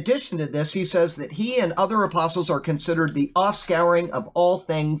 In addition to this, he says that he and other apostles are considered the offscouring of all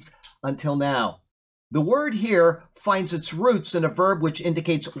things until now. The word here finds its roots in a verb which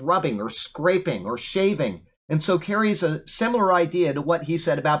indicates rubbing or scraping or shaving, and so carries a similar idea to what he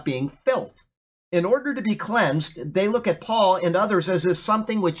said about being filth. In order to be cleansed, they look at Paul and others as if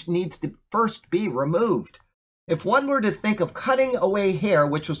something which needs to first be removed. If one were to think of cutting away hair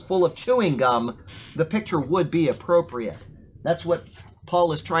which was full of chewing gum, the picture would be appropriate. That's what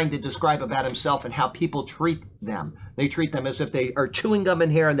Paul is trying to describe about himself and how people treat them. They treat them as if they are chewing gum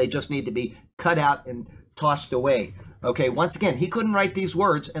in hair and they just need to be cut out and tossed away. Okay, once again, he couldn't write these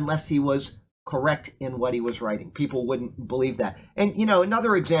words unless he was correct in what he was writing. People wouldn't believe that. And,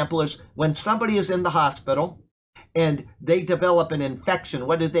 another example is when somebody is in the hospital and they develop an infection,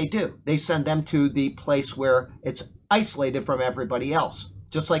 what do? They send them to the place where it's isolated from everybody else.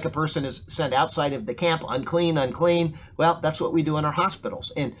 Just like a person is sent outside of the camp, unclean, unclean. Well, that's what we do in our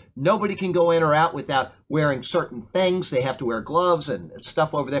hospitals. And nobody can go in or out without wearing certain things. They have to wear gloves and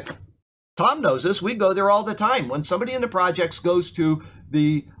stuff over there. Tom knows this. We go there all the time. When somebody in the projects goes to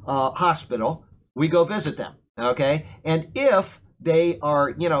the hospital, we go visit them, okay? And if they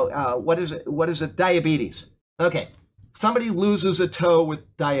are, what is it? Diabetes. Okay, somebody loses a toe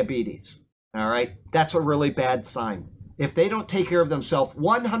with diabetes, all right? That's a really bad sign. If they don't take care of themselves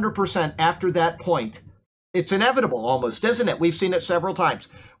 100% after that point, it's inevitable almost, isn't it? We've seen it several times.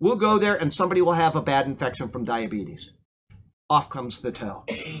 We'll go there and somebody will have a bad infection from diabetes. Off comes the toe.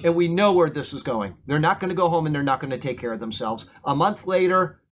 And we know where this is going. They're not going to go home and they're not going to take care of themselves. A month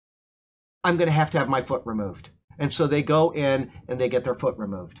later, I'm going to have my foot removed. And so they go in and they get their foot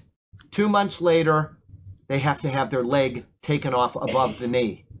removed. 2 months later, they have to have their leg taken off above the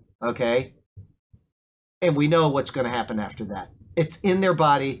knee. Okay? And we know what's going to happen after that. It's in their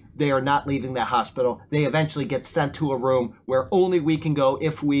body. They are not leaving that hospital. They eventually get sent to a room where only we can go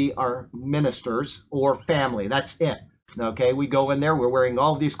if we are ministers or family. That's it. Okay, we go in there. We're wearing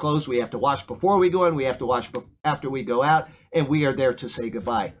all of these clothes. We have to wash before we go in. We have to wash after we go out. And we are there to say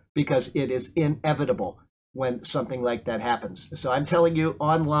goodbye because it is inevitable when something like that happens. So I'm telling you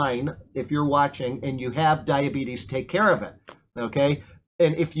online, if you're watching and you have diabetes, take care of it. Okay?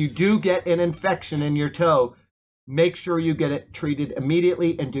 And if you do get an infection in your toe, make sure you get it treated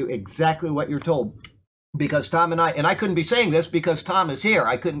immediately and do exactly what you're told. Because Tom and I couldn't be saying this because Tom is here.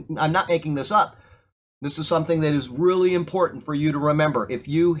 I'm not making this up. This is something that is really important for you to remember. If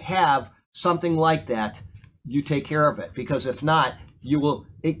you have something like that, you take care of it. Because if not,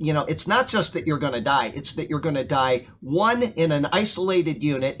 it's not just that you're going to die. It's that you're going to die, one, in an isolated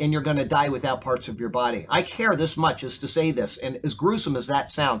unit, and you're going to die without parts of your body. I care this much as to say this. And as gruesome as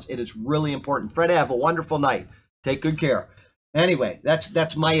that sounds, it is really important. Fred, have a wonderful night. Take good care. Anyway,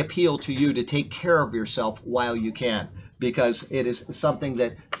 that's my appeal to you, to take care of yourself while you can, because it is something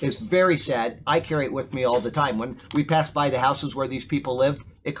that is very sad. I carry it with me all the time. When we pass by the houses where these people lived,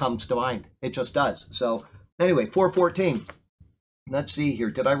 it comes to mind. It just does. So anyway, 4:14. Let's see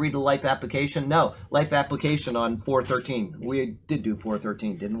here. Did I read the life application? No. Life application on 4:13. We did do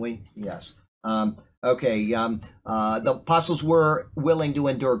 4:13, didn't we? Yes. The apostles were willing to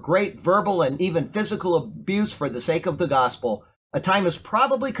endure great verbal and even physical abuse for the sake of the gospel. A time is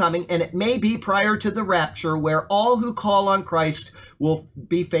probably coming, and it may be prior to the rapture, where all who call on Christ will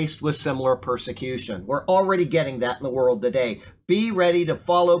be faced with similar persecution. We're already getting that in the world today. Be ready to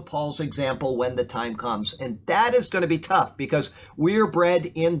follow Paul's example when the time comes. And that is going to be tough because we're bred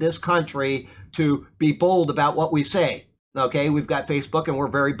in this country to be bold about what we say. Okay, we've got Facebook and we're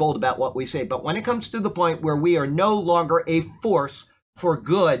very bold about what we say. But when it comes to the point where we are no longer a force for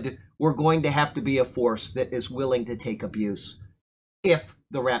good, we're going to have to be a force that is willing to take abuse if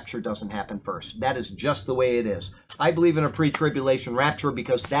the rapture doesn't happen first. That is just the way it is. I believe in a pre-tribulation rapture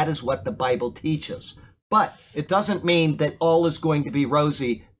because that is what the Bible teaches. But it doesn't mean that all is going to be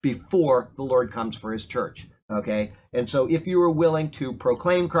rosy before the Lord comes for his church. Okay, and so if you are willing to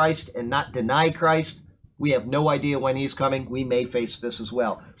proclaim Christ and not deny Christ, we have no idea when he's coming. We may face this as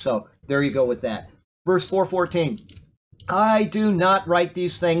well. So there you go with that. Verse 4:14. I do not write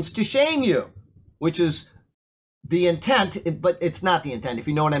these things to shame you, which is the intent, but it's not the intent, if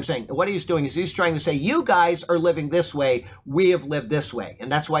you know what I'm saying. What he's doing is he's trying to say, you guys are living this way. We have lived this way. And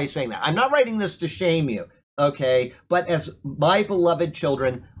that's why he's saying that. I'm not writing this to shame you, okay? But as my beloved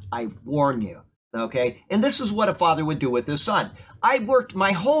children, I warn you, okay? And this is what a father would do with his son. I worked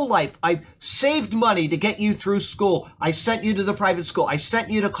my whole life. I saved money to get you through school. I sent you to the private school. I sent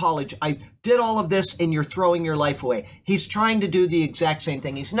you to college. I did all of this, and you're throwing your life away. He's trying to do the exact same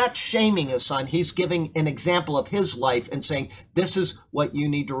thing. He's not shaming his son. He's giving an example of his life and saying, this is what you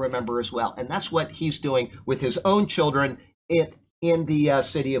need to remember as well. And that's what he's doing with his own children in the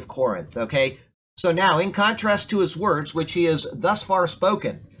city of Corinth, okay? So now, in contrast to his words, which he has thus far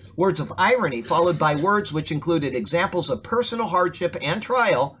spoken, words of irony followed by words which included examples of personal hardship and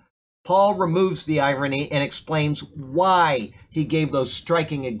trial, Paul removes the irony and explains why he gave those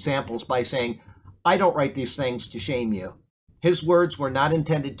striking examples by saying, I don't write these things to shame you. His words were not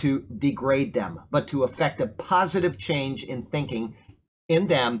intended to degrade them, but to effect a positive change in thinking in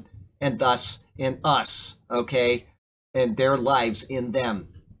them and thus in us, okay, and their lives in them.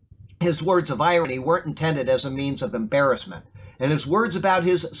 His words of irony weren't intended as a means of embarrassment. And his words about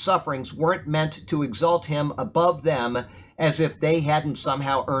his sufferings weren't meant to exalt him above them as if they hadn't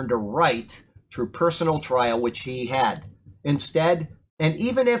somehow earned a right through personal trial, which he had. Instead, and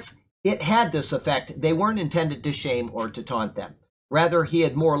even if it had this effect, they weren't intended to shame or to taunt them. Rather, he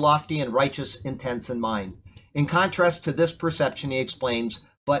had more lofty and righteous intents in mind. In contrast to this perception, he explains,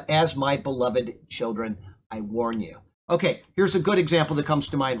 but as my beloved children, I warn you. Okay, here's a good example that comes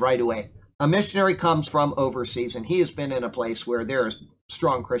to mind right away. A missionary comes from overseas, and he has been in a place where there is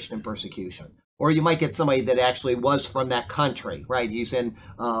strong Christian persecution. Or you might get somebody that actually was from that country, right? He's in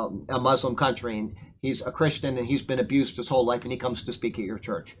a Muslim country, and he's a Christian, and he's been abused his whole life, and he comes to speak at your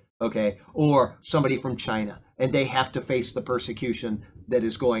church, okay? Or somebody from China, and they have to face the persecution that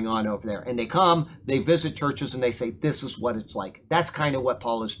is going on over there. And they come, they visit churches, and they say, this is what it's like. That's kind of what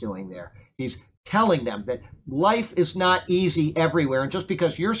Paul is doing there. He's telling them that life is not easy everywhere. And just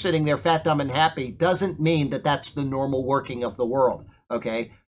because you're sitting there fat, dumb, and happy doesn't mean that that's the normal working of the world,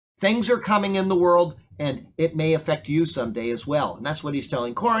 okay? Things are coming in the world, and it may affect you someday as well. And that's what he's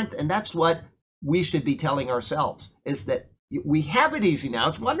telling Corinth, and that's what we should be telling ourselves, is that we have it easy now.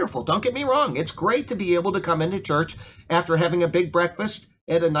 It's wonderful. Don't get me wrong. It's great to be able to come into church after having a big breakfast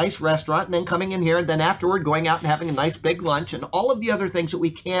at a nice restaurant, and then coming in here, and then afterward going out and having a nice big lunch, and all of the other things that we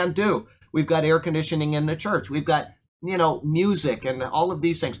can do. We've got air conditioning in the church. We've got, music and all of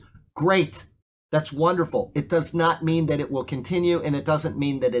these things. Great. That's wonderful. It does not mean that it will continue, and it doesn't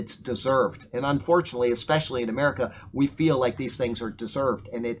mean that it's deserved. And unfortunately, especially in America, we feel like these things are deserved,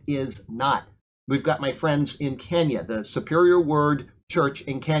 and it is not. We've got my friends in Kenya, the Superior Word Church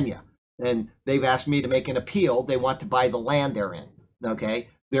in Kenya, and they've asked me to make an appeal. They want to buy the land they're in, okay?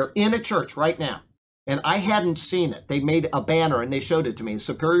 They're in a church right now. And I hadn't seen it. They made a banner and they showed it to me.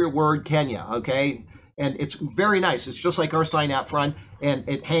 Superior Word Kenya, okay? And it's very nice. It's just like our sign out front, and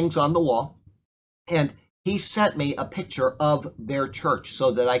it hangs on the wall. And he sent me a picture of their church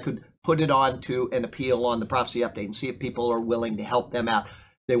so that I could put it on to an appeal on the Prophecy Update and see if people are willing to help them out.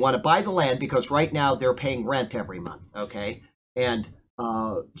 They want to buy the land because right now they're paying rent every month, okay? And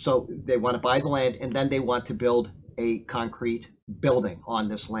so they want to buy the land, and then they want to build a concrete building on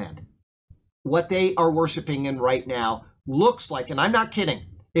this land. What they are worshiping in right now looks like, and I'm not kidding,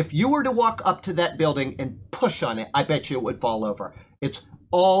 if you were to walk up to that building and push on it, I bet you it would fall over. It's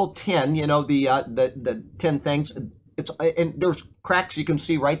all tin, the tin things. And there's cracks you can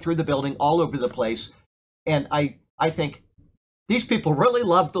see right through the building all over the place. And I think these people really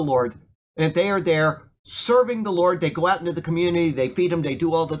love the Lord, and they are there serving the Lord. They go out into the community, they feed them, they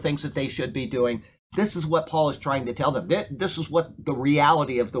do all the things that they should be doing. This is what Paul is trying to tell them. This is what the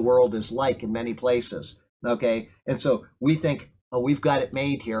reality of the world is like in many places, okay? And so we think, oh, we've got it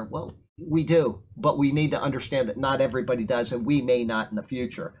made here. Well, we do, but we need to understand that not everybody does, and we may not in the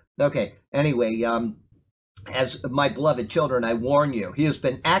future. Okay, anyway, as my beloved children, I warn you, he has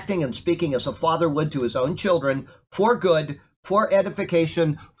been acting and speaking as a father would to his own children for good, for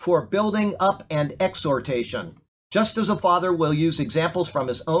edification, for building up and exhortation. Just as a father will use examples from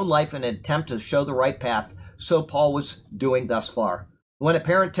his own life in an attempt to show the right path, so Paul was doing thus far. When a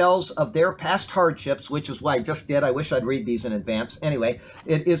parent tells of their past hardships, which is what I just did, I wish I'd read these in advance. Anyway,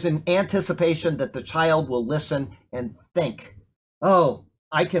 it is in anticipation that the child will listen and think, oh,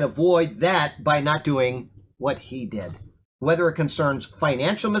 I can avoid that by not doing what he did. Whether it concerns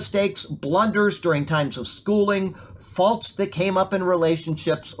financial mistakes, blunders during times of schooling, faults that came up in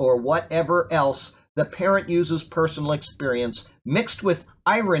relationships, or whatever else, the parent uses personal experience mixed with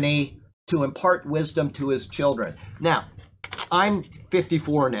irony to impart wisdom to his children. Now, I'm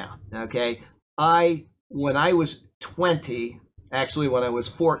 54 now, okay? When I was 20, actually when I was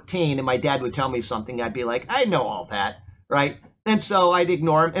 14, and my dad would tell me something, I'd be like, I know all that, right? And so I'd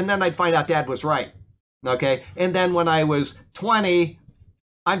ignore him, and then I'd find out Dad was right, okay? And then when I was 20,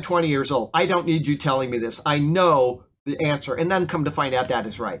 I'm 20 years old. I don't need you telling me this. I know the answer. And then come to find out Dad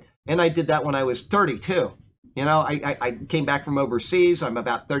is right. And I did that when I was 32. I came back from overseas. I'm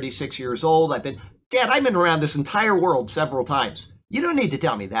about 36 years old. I've been around this entire world several times. You don't need to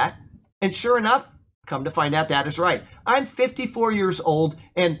tell me that. And sure enough, come to find out Dad is right. I'm 54 years old,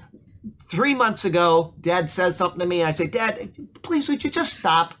 and 3 months ago, Dad says something to me. I say, Dad, please, would you just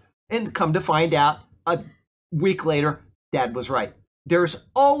stop? And come to find out, a week later, Dad was right. There's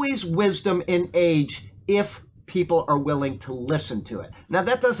always wisdom in age if people are willing to listen to it. Now,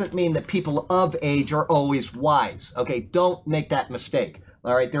 that doesn't mean that people of age are always wise. Okay, don't make that mistake.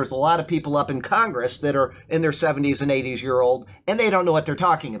 All right, there's a lot of people up in Congress that are in their 70s and 80s year old, and they don't know what they're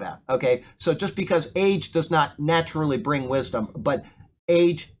talking about. Okay, so just because age does not naturally bring wisdom, but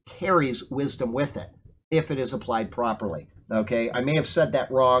age carries wisdom with it if it is applied properly. Okay, I may have said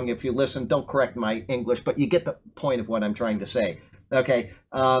that wrong. If you listen, don't correct my English, but you get the point of what I'm trying to say. Okay,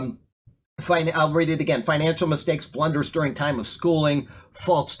 I'll read it again. Financial mistakes, blunders during time of schooling,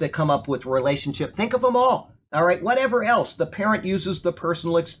 faults that come up with relationship. Think of them all. All right, whatever else. The parent uses the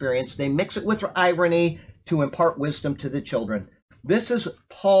personal experience. They mix it with irony to impart wisdom to the children. This is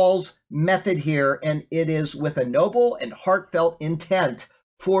Paul's method here, and it is with a noble and heartfelt intent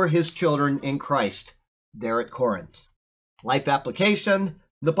for his children in Christ there at Corinth. Life application.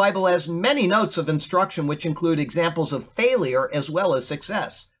 The Bible has many notes of instruction which include examples of failure as well as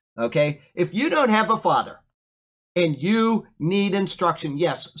success. Okay? If you don't have a father and you need instruction,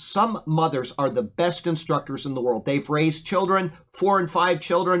 yes, some mothers are the best instructors in the world. They've raised children, 4 and 5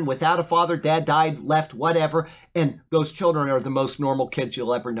 children without a father. Dad died, left, whatever. And those children are the most normal kids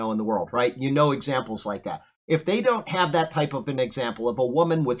you'll ever know in the world, right? You know examples like that. If they don't have that type of an example of a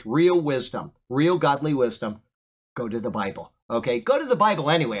woman with real wisdom, real godly wisdom, go to the Bible. Okay, go to the Bible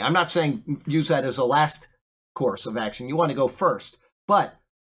anyway. I'm not saying use that as a last course of action. You want to go first, but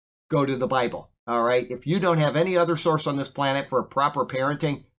go to the Bible. All right. If you don't have any other source on this planet for proper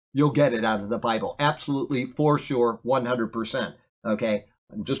parenting, you'll get it out of the Bible. Absolutely, for sure, 100%. Okay.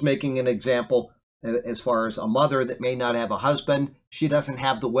 I'm just making an example as far as a mother that may not have a husband. She doesn't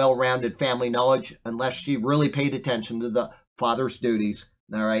have the well-rounded family knowledge unless she really paid attention to the father's duties.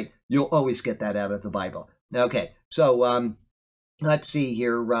 All right. You'll always get that out of the Bible. Okay. So let's see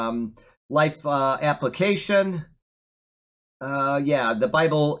here. Life application. The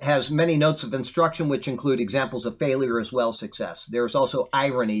Bible has many notes of instruction which include examples of failure as well as success. There's also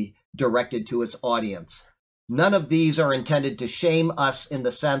irony directed to its audience. None of these are intended to shame us in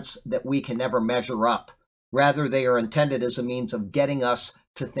the sense that we can never measure up. Rather, they are intended as a means of getting us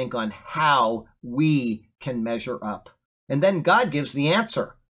to think on how we can measure up. And then God gives the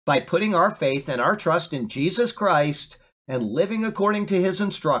answer by putting our faith and our trust in Jesus Christ and living according to his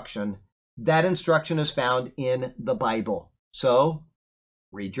instruction. That instruction is found in the Bible. So,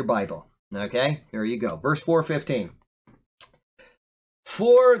 read your Bible. Okay, here you go. Verse 4:15.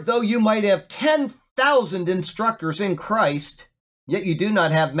 For though you might have 10,000 instructors in Christ, yet you do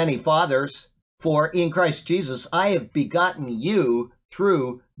not have many fathers, for in Christ Jesus I have begotten you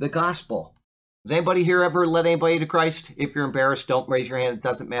through the gospel. Has anybody here ever led anybody to Christ? If you're embarrassed, don't raise your hand. It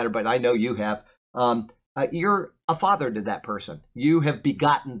doesn't matter, but I know you have. You're a father to that person. You have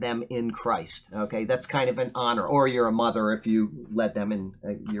begotten them in Christ. Okay, that's kind of an honor. Or you're a mother if you led them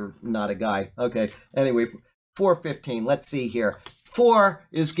and you're not a guy. Okay, anyway, 4:15. Let's see here. 4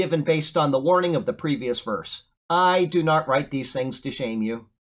 is given based on the warning of the previous verse. I do not write these things to shame you,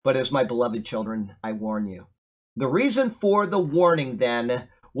 but as my beloved children, I warn you. The reason for the warning then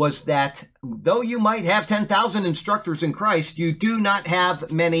was that though you might have 10,000 instructors in Christ, you do not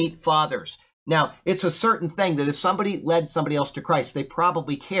have many fathers. Now, it's a certain thing that if somebody led somebody else to Christ, they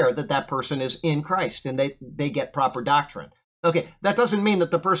probably care that that person is in Christ and they get proper doctrine. Okay, that doesn't mean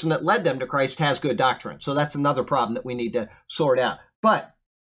that the person that led them to Christ has good doctrine. So that's another problem that we need to sort out. But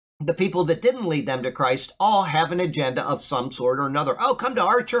the people that didn't lead them to Christ all have an agenda of some sort or another. Oh, come to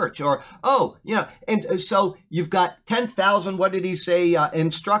our church. Or, and so you've got 10,000, what did he say,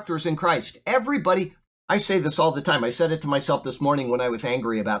 instructors in Christ. Everybody, I say this all the time. I said it to myself this morning when I was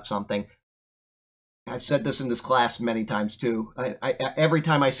angry about something. I've said this in this class many times too. Every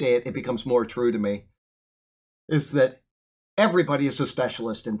time I say it, it becomes more true to me. Is that everybody is a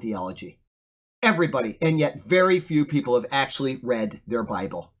specialist in theology. Everybody. And yet very few people have actually read their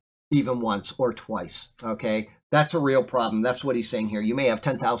Bible, even once or twice. Okay? That's a real problem. That's what he's saying here. You may have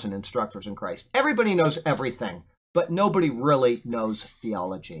 10,000 instructors in Christ. Everybody knows everything, but nobody really knows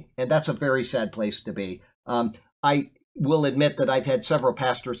theology. And that's a very sad place to be. I will admit that I've had several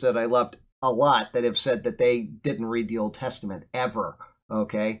pastors that I loved a lot that have said that they didn't read the Old Testament ever,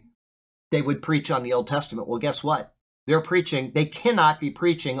 okay? They would preach on the Old Testament. Well, guess what? They cannot be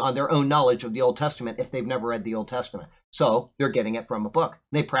preaching on their own knowledge of the Old Testament if they've never read the Old Testament. So they're getting it from a book.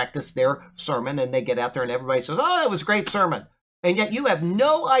 They practice their sermon and they get out there and everybody says, oh, that was a great sermon. And yet you have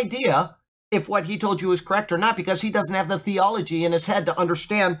no idea if what he told you was correct or not because he doesn't have the theology in his head to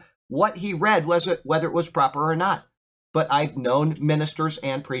understand what he read, whether it was proper or not. But I've known ministers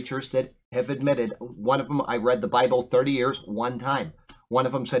and preachers that have admitted, one of them, I read the Bible 30 years, one time. One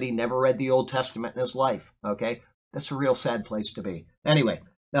of them said he never read the Old Testament in his life, okay? That's a real sad place to be. Anyway,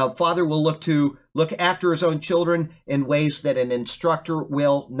 now Father will look after his own children in ways that an instructor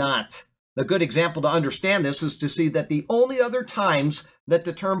will not. The good example to understand this is to see that the only other times that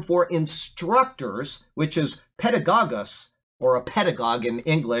the term for instructors, which is pedagogos, or a pedagogue in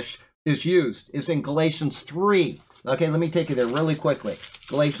English, is used, is in Galatians 3. Okay, let me take you there really quickly.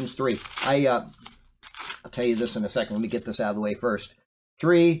 Galatians 3. I'll tell you this in a second. Let me get this out of the way first.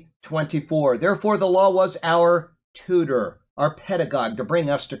 3:24. Therefore the law was our tutor, our pedagogue, to bring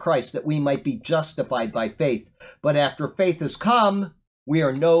us to Christ, that we might be justified by faith. But after faith has come, we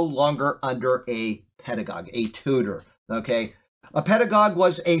are no longer under a pedagogue, a tutor. Okay? A pedagogue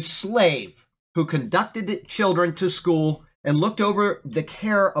was a slave who conducted children to school and looked over the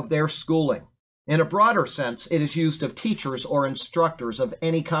care of their schooling. In a broader sense, it is used of teachers or instructors of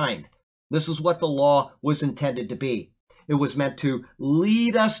any kind. This is what the law was intended to be. It was meant to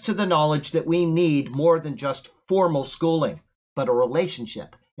lead us to the knowledge that we need more than just formal schooling, but a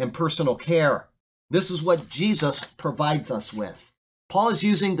relationship and personal care. This is what Jesus provides us with. Paul is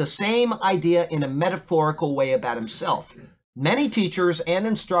using the same idea in a metaphorical way about himself. Many teachers and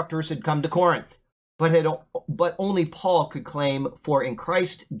instructors had come to Corinth, but only Paul could claim, "For in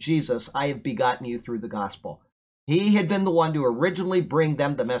Christ Jesus I have begotten you through the gospel." He had been the one to originally bring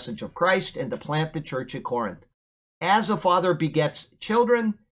them the message of Christ and to plant the church at Corinth. As a father begets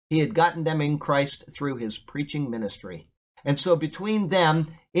children, he had gotten them in Christ through his preaching ministry. And so between them,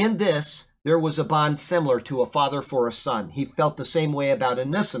 in this, there was a bond similar to a father for a son. He felt the same way about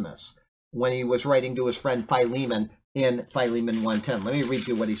Onesimus when he was writing to his friend Philemon in Philemon 1:10. Let me read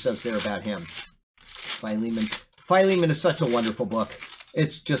you what he says there about him. Philemon is such a wonderful book.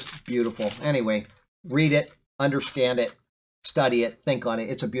 It's just beautiful. Anyway, read it, understand it, study it, think on it.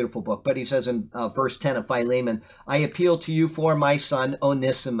 It's a beautiful book. But he says in verse 10 of Philemon, "I appeal to you for my son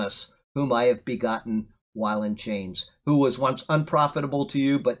Onesimus, whom I have begotten while in chains, who was once unprofitable to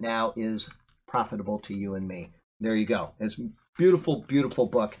you, but now is profitable to you and me." There you go. It's a beautiful, beautiful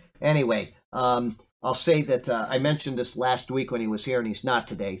book. Anyway, I'll say that I mentioned this last week when he was here, and he's not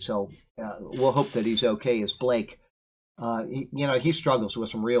today, so we'll hope that he's okay, is Blake. He struggles with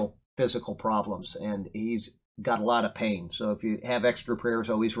some real physical problems, and he's got a lot of pain. So if you have extra prayers,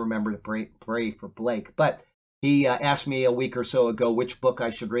 always remember to pray for Blake. But he asked me a week or so ago which book I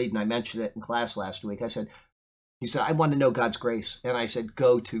should read, and I mentioned it in class last week. He said, "I want to know God's grace." And I said,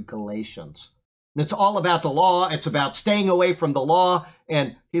 "Go to Galatians. It's all about the law. It's about staying away from the law."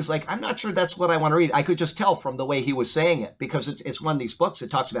 And he's like, "I'm not sure that's what I want to read." I could just tell from the way he was saying it, because it's one of these books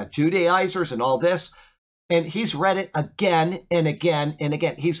that talks about Judaizers and all this. And he's read it again and again and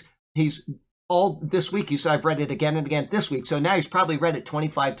again. He's all this week, he said, "I've read it again and again this week." So now he's probably read it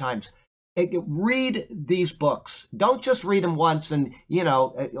 25 times. Read these books. Don't just read them once and,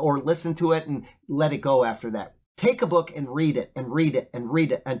 or listen to it and let it go after that. Take a book and read it and read it and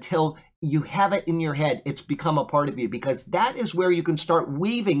read it until you have it in your head. It's become a part of you, because that is where you can start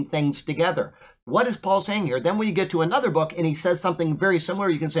weaving things together. What is Paul saying here? Then when you get to another book and he says something very similar,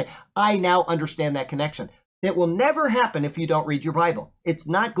 you can say, "I now understand that connection." It will never happen if you don't read your Bible. It's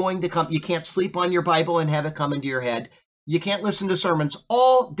not going to come. You can't sleep on your Bible and have it come into your head. You can't listen to sermons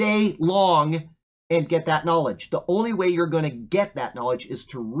all day long and get that knowledge. The only way you're going to get that knowledge is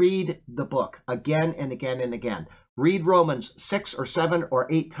to read the book again and again and again. Read Romans 6 or 7 or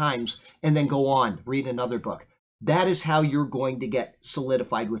 8 times and then go on. Read another book. That is how you're going to get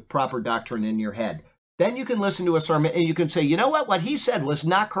solidified with proper doctrine in your head. Then you can listen to a sermon and you can say, "You know what he said was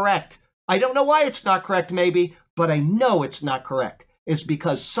not correct. I don't know why it's not correct, maybe, but I know it's not correct." It's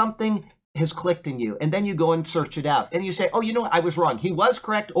because something has clicked in you. And then you go and search it out. And you say, "Oh, you know what? I was wrong. He was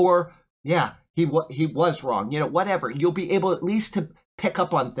correct," or, "Yeah, he was wrong." Whatever. You'll be able at least to pick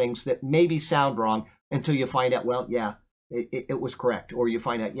up on things that maybe sound wrong until you find out, well, yeah, it was correct. Or you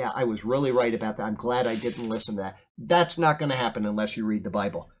find out, yeah, I was really right about that. I'm glad I didn't listen to that. That's not going to happen unless you read the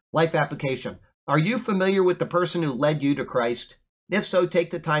Bible. Life application. Are you familiar with the person who led you to Christ? If so,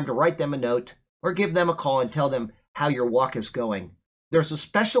 take the time to write them a note or give them a call and tell them how your walk is going. There's a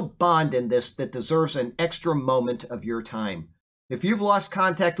special bond in this that deserves an extra moment of your time. If you've lost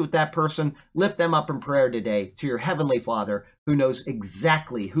contact with that person, lift them up in prayer today to your Heavenly Father, who knows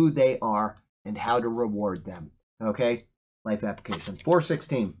exactly who they are and how to reward them. Okay? Life application.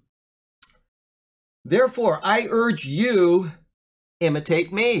 4:16. Therefore, I urge you,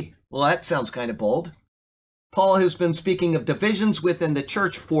 imitate me. Well, that sounds kind of bold. Paul has been speaking of divisions within the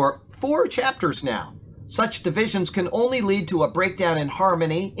church for 4 chapters now. Such divisions can only lead to a breakdown in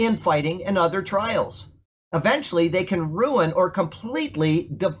harmony, infighting, and other trials. Eventually, they can ruin or completely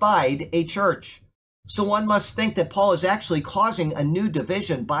divide a church. So one must think that Paul is actually causing a new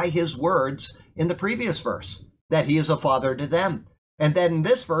division by his words in the previous verse, that he is a father to them. And then in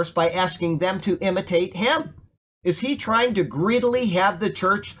this verse, by asking them to imitate him. Is he trying to greedily have the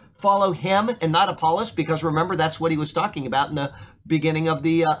church follow him and not Apollos? Because remember, that's what he was talking about in the beginning of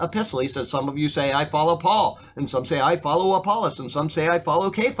the epistle. He says, some of you say, I follow Paul, and some say, I follow Apollos, and some say, I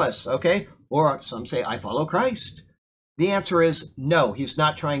follow Cephas, okay? Or some say, I follow Christ. The answer is no, he's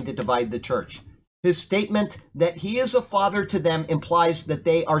not trying to divide the church. His statement that he is a father to them implies that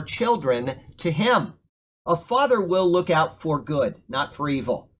they are children to him. A father will look out for good, not for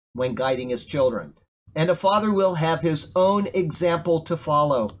evil, when guiding his children. And a father will have his own example to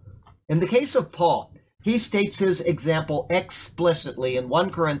follow. In the case of Paul, he states his example explicitly in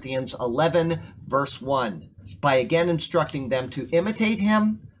 1 Corinthians 11, verse 1. by again instructing them to imitate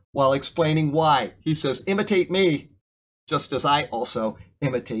him while explaining why. He says, imitate me, just as I also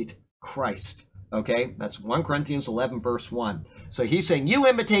imitate Christ. Okay, that's 1 Corinthians 11, verse 1. So he's saying, you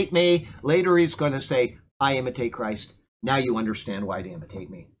imitate me. Later he's going to say, I imitate Christ. Now you understand why to imitate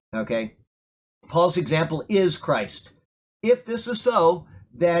me. Okay, Paul's example is Christ. If this is so,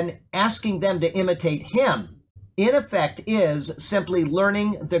 then asking them to imitate him, in effect, is simply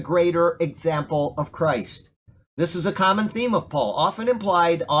learning the greater example of Christ. This is a common theme of Paul, often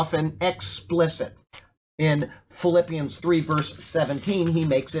implied, often explicit. In Philippians 3, verse 17, he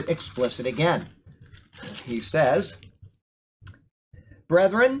makes it explicit again. He says,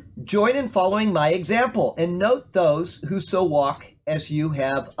 brethren, join in following my example, and note those who so walk as you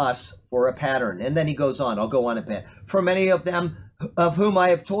have us for a pattern. And then he goes on. I'll go on a bit. For many of them, of whom I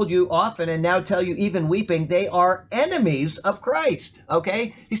have told you often, and now tell you even weeping, they are enemies of Christ.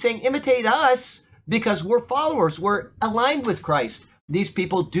 Okay? He's saying, imitate us because we're followers. We're aligned with Christ. These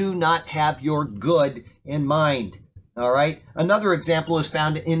people do not have your good in mind. All right? Another example is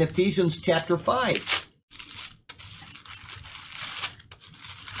found in Ephesians chapter 5.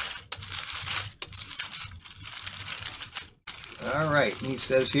 All right, he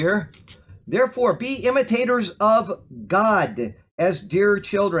says here, therefore be imitators of God as dear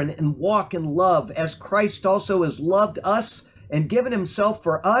children, and walk in love as Christ also has loved us and given himself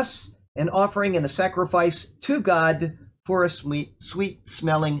for us, an offering and a sacrifice to God for a sweet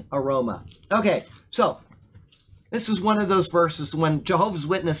smelling aroma. Okay, so this is one of those verses when Jehovah's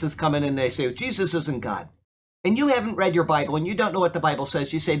Witnesses come in and they say, Jesus isn't God. And you haven't read your Bible and you don't know what the Bible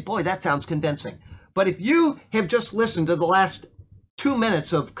says. You say, boy, that sounds convincing. But if you have just listened to the last 2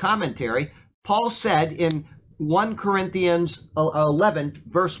 minutes of commentary, Paul said in 1 Corinthians 11,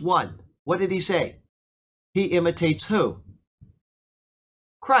 verse 1, what did he say? He imitates who?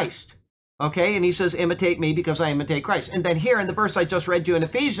 Christ. Okay, and he says, imitate me because I imitate Christ. And then here in the verse I just read you in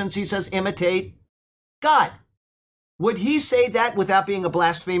Ephesians, he says, imitate God. Would he say that without being a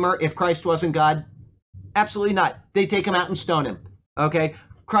blasphemer if Christ wasn't God? Absolutely not. They take him out and stone him. Okay,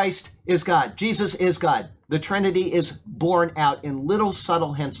 Christ is God. Jesus is God. The Trinity is borne out in little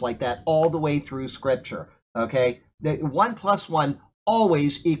subtle hints like that all the way through Scripture. Okay, the 1 + 1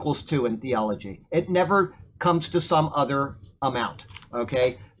 always equals 2 in theology. It never comes to some other amount.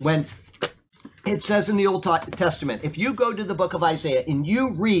 Okay, when it says in the Old Testament, if you go to the book of Isaiah and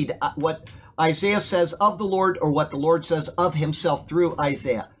you read what Isaiah says of the Lord or what the Lord says of himself through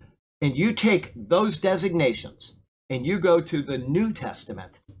Isaiah, and you take those designations and you go to the New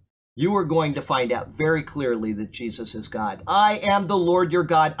Testament, you are going to find out very clearly that Jesus is God. I am the Lord your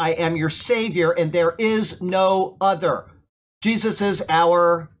God. I am your Savior, and there is no other. Jesus is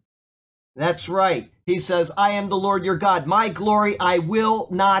that's right. He says, I am the Lord your God. My glory I will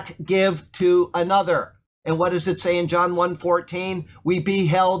not give to another. And what does it say in John 1:14? We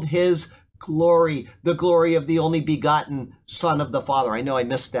beheld his glory, the glory of the only begotten Son of the Father. I know I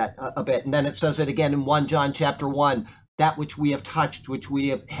missed that a bit. And then it says it again in 1 John chapter 1. That which we have touched, which we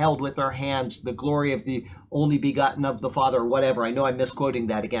have held with our hands, the glory of the only begotten of the Father, or whatever. I know I'm misquoting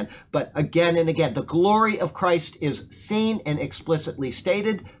that again. But again and again, the glory of Christ is seen and explicitly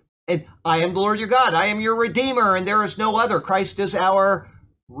stated. And I am the Lord your God. I am your Redeemer, and there is no other. Christ is our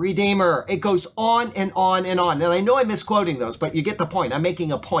Redeemer. It goes on and on and on. And I know I'm misquoting those, but you get the point. I'm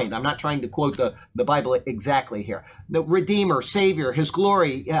making a point. I'm not trying to quote the Bible exactly here. The Redeemer, Savior, his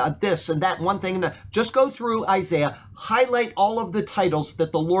glory, this and that, one thing. Just go through Isaiah, highlight all of the titles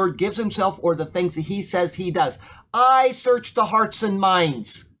that the Lord gives himself or the things that he says he does. I search the hearts and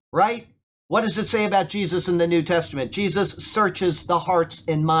minds, right? What does it say about Jesus in the New Testament? Jesus searches the hearts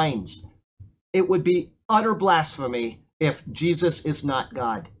and minds. It would be utter blasphemy if Jesus is not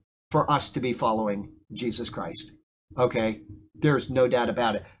God, for us to be following Jesus Christ. Okay? There's no doubt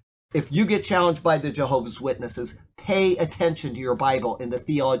about it. If you get challenged by the Jehovah's Witnesses, pay attention to your Bible and the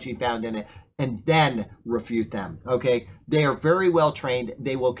theology found in it, and then refute them. Okay? They are very well trained.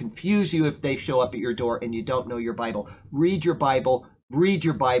 They will confuse you if they show up at your door and you don't know your Bible. Read your Bible. Read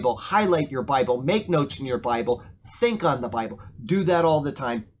your Bible. Highlight your Bible. Make notes in your Bible. Think on the Bible. Do that all the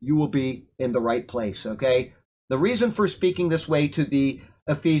time. You will be in the right place. Okay? The reason for speaking this way to the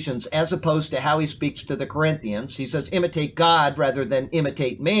Ephesians, as opposed to how he speaks to the Corinthians, he says, imitate God rather than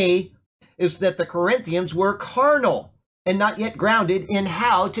imitate me, is that the Corinthians were carnal and not yet grounded in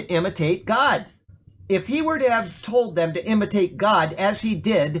how to imitate God. If he were to have told them to imitate God as he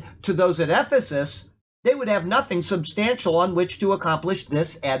did to those at Ephesus, they would have nothing substantial on which to accomplish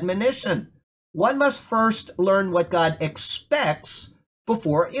this admonition. One must first learn what God expects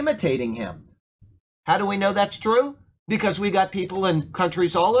before imitating him. How do we know that's true? Because we got people in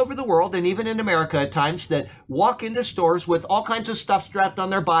countries all over the world, and even in America at times, that walk into stores with all kinds of stuff strapped on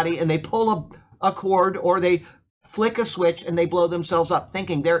their body, and they pull a cord or they flick a switch and they blow themselves up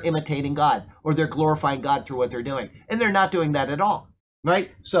thinking they're imitating God or they're glorifying God through what they're doing. And they're not doing that at all,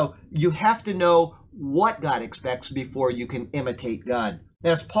 right? So you have to know what God expects before you can imitate God.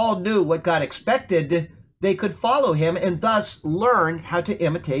 As Paul knew what God expected, they could follow him and thus learn how to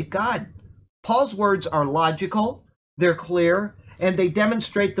imitate God. Paul's words are logical, they're clear, and they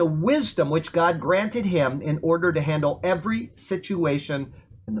demonstrate the wisdom which God granted him in order to handle every situation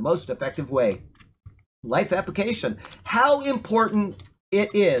in the most effective way. Life application. How important it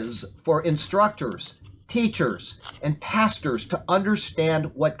is for instructors, teachers, and pastors to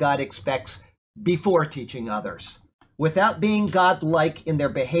understand what God expects before teaching others. Without being God-like in their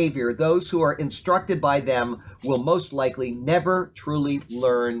behavior, those who are instructed by them will most likely never truly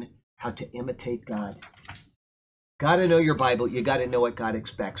learn how to imitate God. Got to know your Bible. You got to know what God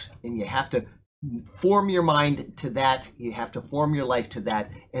expects. And you have to form your mind to that. You have to form your life to that,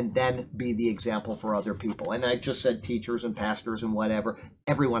 and then be the example for other people. And I just said teachers and pastors and whatever.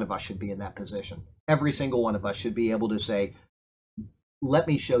 Every one of us should be in that position. Every single one of us should be able to say, let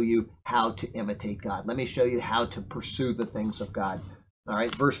me show you how to imitate God. Let me show you how to pursue the things of God. All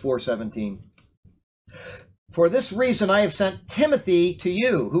right, verse 4:17. For this reason I have sent Timothy to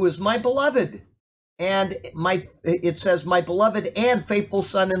you, who is my beloved, and it says, my beloved and faithful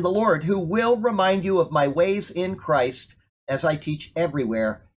son in the Lord, who will remind you of my ways in Christ, as I teach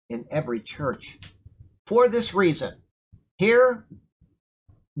everywhere in every church. For this reason, here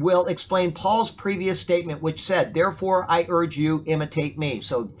will explain Paul's previous statement, which said, therefore I urge you, imitate me.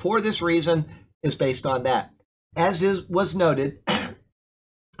 So for this reason is based on that. As was noted,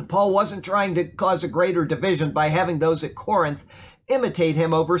 Paul wasn't trying to cause a greater division by having those at Corinth imitate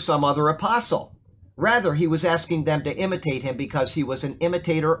him over some other apostle. Rather, he was asking them to imitate him because he was an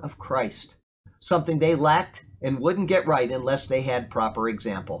imitator of Christ, something they lacked and wouldn't get right unless they had proper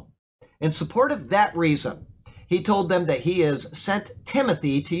example. In support of that reason, he told them that he has sent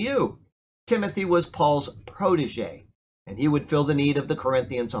Timothy to you. Timothy was Paul's protege, and he would fill the need of the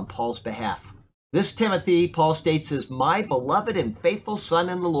Corinthians on Paul's behalf. This Timothy, Paul states, is my beloved and faithful son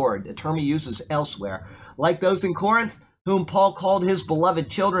in the Lord, a term he uses elsewhere. Like those in Corinth, whom Paul called his beloved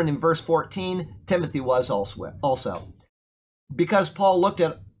children in verse 14, Timothy was also. Because Paul looked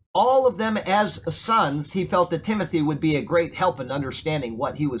at all of them as sons, he felt that Timothy would be a great help in understanding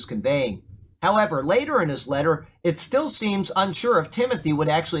what he was conveying. However, later in his letter, it still seems unsure if Timothy would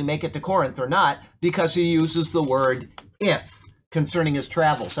actually make it to Corinth or not, because he uses the word if concerning his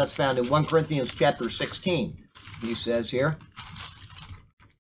travels. That's found in 1 Corinthians chapter 16. He says here,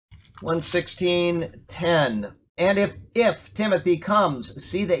 1:16:10. And if Timothy comes,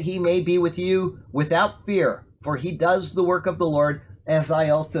 see that he may be with you without fear, for he does the work of the Lord, as I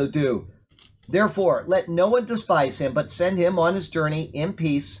also do. Therefore, let no one despise him, but send him on his journey in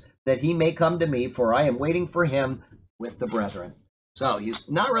peace, that he may come to me, for I am waiting for him with the brethren. So he's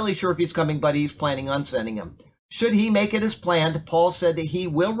not really sure if he's coming, but he's planning on sending him. Should he make it as planned, Paul said that he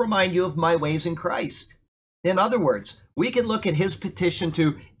will remind you of my ways in Christ. In other words, we can look at his petition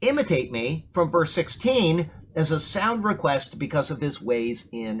to imitate me from verse 16 as a sound request because of his ways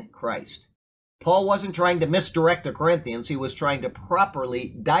in Christ. Paul wasn't trying to misdirect the Corinthians, he was trying to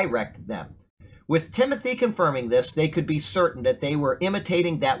properly direct them. With Timothy confirming this, they could be certain that they were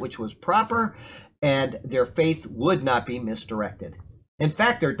imitating that which was proper, and their faith would not be misdirected. In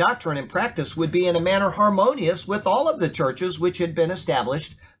fact, their doctrine and practice would be in a manner harmonious with all of the churches which had been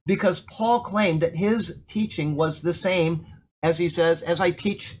established, because Paul claimed that his teaching was the same, as he says, as I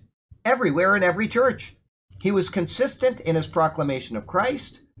teach everywhere in every church. He was consistent in his proclamation of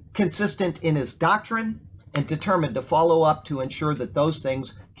Christ, consistent in his doctrine, and determined to follow up to ensure that those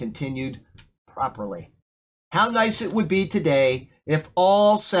things continued properly. How nice it would be today if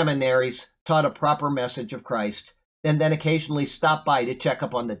all seminaries taught a proper message of Christ and then occasionally stopped by to check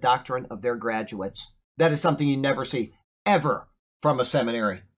up on the doctrine of their graduates. That is something you never see, ever, from a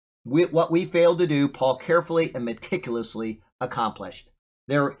seminary. What we failed to do, Paul carefully and meticulously accomplished.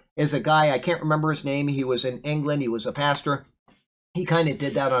 There is a guy, I can't remember his name, he was in England, he was a pastor. He kind of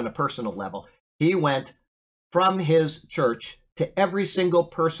did that on a personal level. He went from his church to every single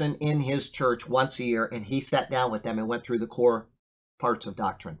person in his church once a year, and he sat down with them and went through the core parts of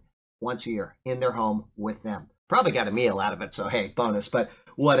doctrine once a year in their home with them. Probably got a meal out of it, so hey, bonus, but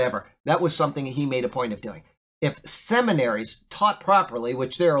whatever. That was something he made a point of doing. If seminaries taught properly,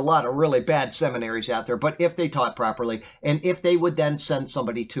 which there are a lot of really bad seminaries out there, but if they taught properly, and if they would then send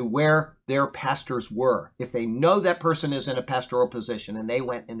somebody to where their pastors were, if they know that person is in a pastoral position and they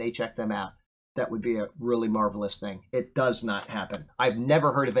went and they checked them out, That would be a really marvelous thing. It does not happen. I've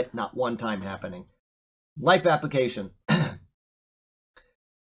never heard of it, not one time happening. Life application.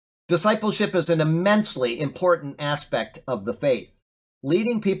 Discipleship is an immensely important aspect of the faith.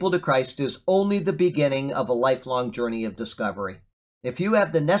 Leading people to Christ is only the beginning of a lifelong journey of discovery. If you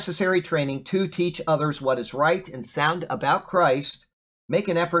have the necessary training to teach others what is right and sound about Christ, make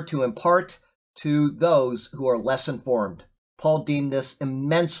an effort to impart to those who are less informed. Paul deemed this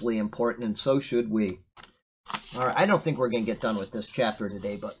immensely important, and so should we. All right, I don't think we're going to get done with this chapter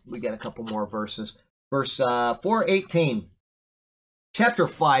today, but we got a couple more verses. Verse 4:18. Chapter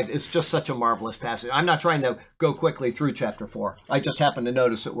 5 is just such a marvelous passage. I'm not trying to go quickly through chapter 4. I just happened to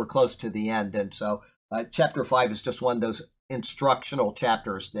notice that we're close to the end, and so chapter 5 is just one of those instructional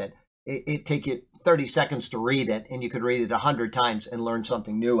chapters that it take you 30 seconds to read it, and you could read it 100 times and learn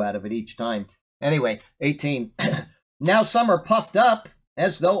something new out of it each time. Anyway, 18. Now some are puffed up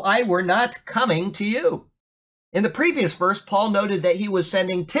as though I were not coming to you. In the previous verse, Paul noted that he was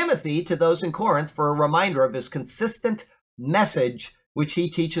sending Timothy to those in Corinth for a reminder of his consistent message, which he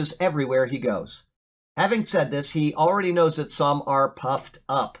teaches everywhere he goes. Having said this, he already knows that some are puffed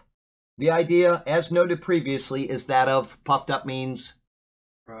up. The idea, as noted previously, is that of puffed up means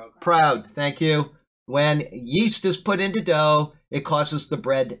proud. Thank you. When yeast is put into dough, it causes the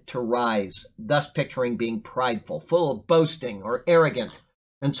bread to rise, thus picturing being prideful, full of boasting, or arrogant.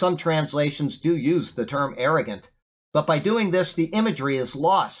 And some translations do use the term arrogant. But by doing this, the imagery is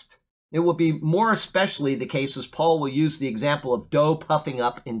lost. It will be more especially the case as Paul will use the example of dough puffing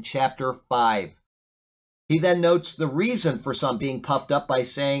up in chapter 5. He then notes the reason for some being puffed up by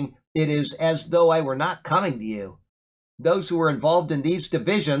saying, "It is as though I were not coming to you." Those who were involved in these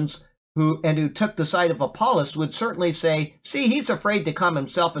divisions who took the side of Apollos would certainly say, "See, he's afraid to come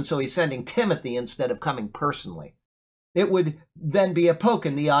himself, and so he's sending Timothy instead of coming personally." It would then be a poke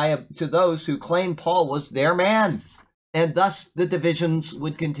in the eye to those who claimed Paul was their man, and thus the divisions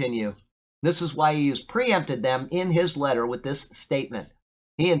would continue. This is why he has preempted them in his letter with this statement.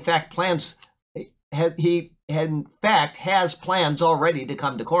 He in fact has plans already to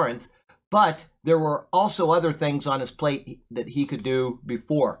come to Corinth, but there were also other things on his plate that he could do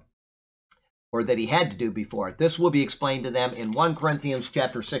before, or that he had to do before. This will be explained to them in 1 Corinthians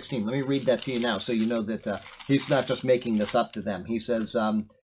chapter 16. Let me read that to you now so you know that he's not just making this up to them. He says,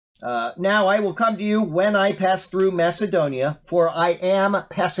 now I will come to you when I pass through Macedonia, for I am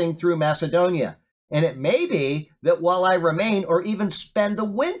passing through Macedonia. And it may be that while I remain or even spend the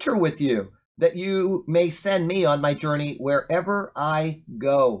winter with you, that you may send me on my journey wherever I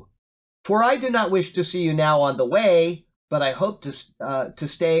go. For I do not wish to see you now on the way, but I hope to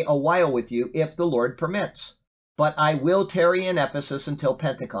stay a while with you if the Lord permits. But I will tarry in Ephesus until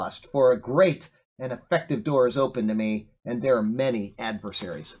Pentecost, for a great and effective door is open to me, and there are many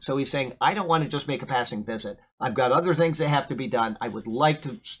adversaries. So he's saying, I don't want to just make a passing visit. I've got other things that have to be done. I would like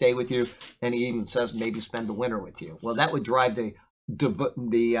to stay with you. And he even says maybe spend the winter with you. Well, that would drive the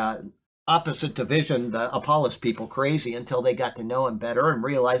opposite division, the Apollos people, crazy until they got to know him better and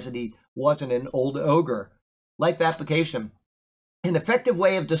realized that he wasn't an old ogre. Life application. An effective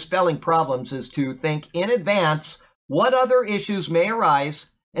way of dispelling problems is to think in advance what other issues may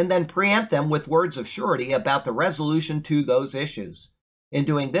arise and then preempt them with words of surety about the resolution to those issues. In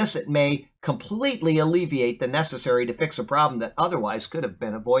doing this, it may completely alleviate the necessary to fix a problem that otherwise could have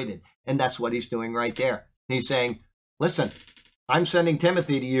been avoided. And that's what he's doing right there. He's saying, listen, I'm sending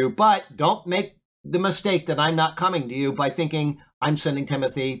Timothy to you, but don't make the mistake that I'm not coming to you by thinking I'm sending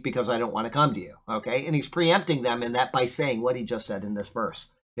Timothy because I don't want to come to you, okay? And he's preempting them in that by saying what he just said in this verse.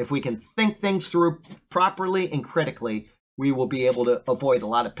 If we can think things through properly and critically, we will be able to avoid a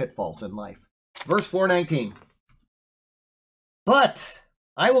lot of pitfalls in life. Verse 4:19. But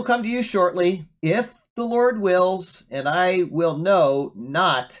I will come to you shortly, if the Lord wills, and I will know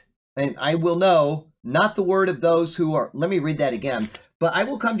not the word of those who are. Let me read that again. But I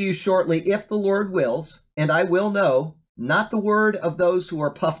will come to you shortly, if the Lord wills, and I will know not the word of those who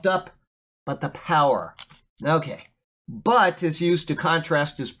are puffed up, but the power. Okay. But is used to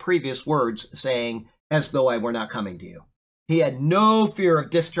contrast his previous words, saying, as though I were not coming to you. He had no fear of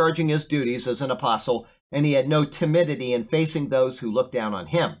discharging his duties as an apostle, and he had no timidity in facing those who looked down on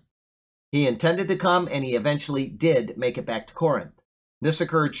him. He intended to come, and he eventually did make it back to Corinth. This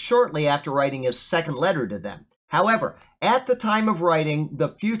occurred shortly after writing his second letter to them. However, at the time of writing, the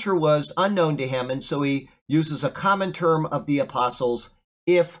future was unknown to him, and so he uses a common term of the apostles,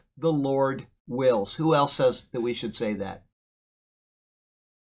 if the Lord wills. Who else says that we should say that?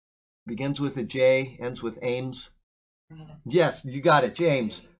 Begins with a J, ends with Ames. Yes, you got it,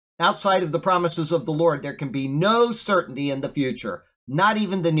 James. Outside of the promises of the Lord, there can be no certainty in the future, not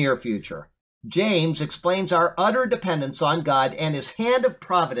even the near future. James explains our utter dependence on God and his hand of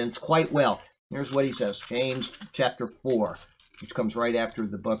providence quite well. Here's what he says, James chapter 4, which comes right after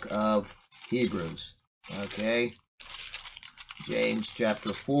the book of Hebrews. Okay, James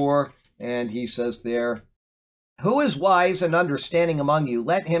chapter 4, and he says there, who is wise and understanding among you?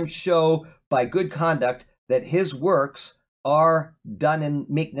 Let him show by good conduct that his works are done in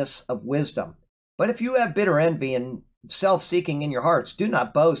meekness of wisdom. But if you have bitter envy and self-seeking in your hearts, do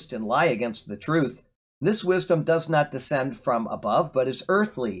not boast and lie against the truth. This wisdom does not descend from above, but is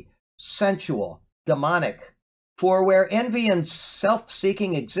earthly, sensual, demonic. For where envy and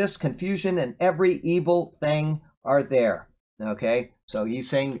self-seeking exist, confusion and every evil thing are there. Okay, so he's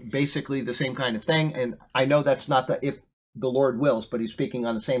saying basically the same kind of thing, and I know that's not the if the Lord wills, but he's speaking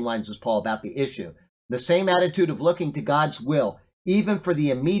on the same lines as Paul about the issue. The same attitude of looking to God's will, even for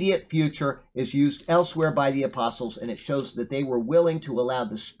the immediate future, is used elsewhere by the apostles, and it shows that they were willing to allow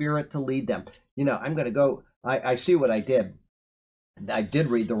the Spirit to lead them. You know, I'm going to go, I see what I did. I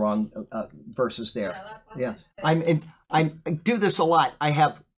did read the wrong verses there. Yeah, I do this a lot. I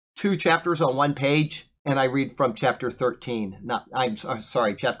have 2 chapters on one page, and I read from chapter 13. I'm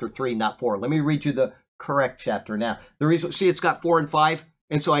sorry, chapter 3, not 4. Let me read you the correct chapter now. The reason, see, it's got 4 and 5,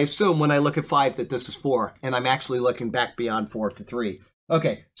 and so I assume when I look at 5 that this is 4, and I'm actually looking back beyond 4 to 3.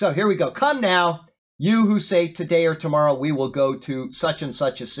 Okay, so here we go. Come now, you who say today or tomorrow we will go to such and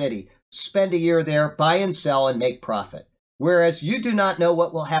such a city, spend a year there, buy and sell, and make profit. Whereas you do not know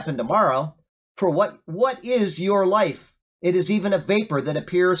what will happen tomorrow. For what is your life? It is even a vapor that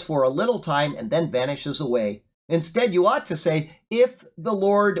appears for a little time and then vanishes away. Instead, you ought to say, if the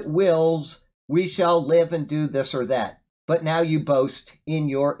Lord wills, we shall live and do this or that. But now you boast in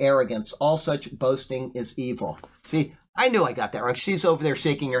your arrogance. All such boasting is evil. See, I knew I got that wrong. She's over there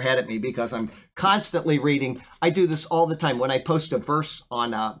shaking her head at me because I'm constantly reading. I do this all the time. When I post a verse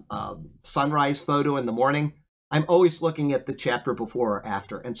on a sunrise photo in the morning, I'm always looking at the chapter before or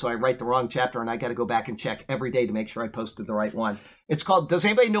after. And so I write the wrong chapter, and I got to go back and check every day to make sure I posted the right one. It's called, does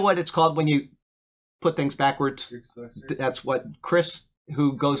anybody know what it's called when you put things backwards? That's what Chris,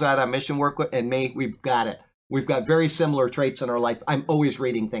 who goes out on mission work with, and me, we've got it. We've got very similar traits in our life. I'm always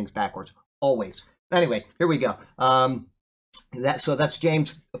reading things backwards. Always. Anyway, here we go. So that's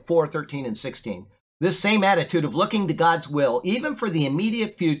James 4, 13, and 16. This same attitude of looking to God's will, even for the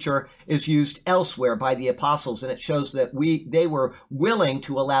immediate future, is used elsewhere by the apostles, and it shows that they were willing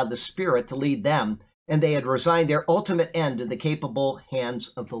to allow the Spirit to lead them, and they had resigned their ultimate end to the capable hands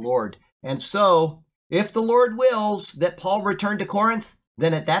of the Lord. And so, if the Lord wills that Paul return to Corinth,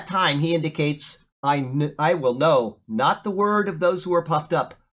 then at that time he indicates, I will know not the word of those who are puffed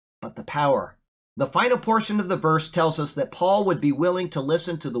up, but the power. The final portion of the verse tells us that Paul would be willing to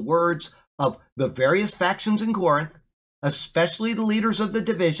listen to the words of the various factions in Corinth, especially the leaders of the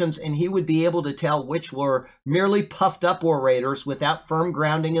divisions, and he would be able to tell which were merely puffed up orators without firm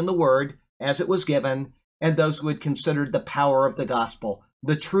grounding in the word as it was given, and those who had considered the power of the gospel,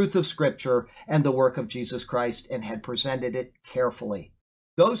 the truth of Scripture, and the work of Jesus Christ, and had presented it carefully.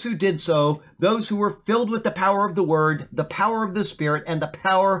 Those who did so, those who were filled with the power of the word, the power of the Spirit, and the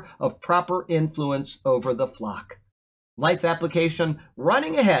power of proper influence over the flock. Life application,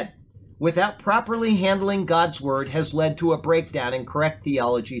 running ahead without properly handling God's word has led to a breakdown in correct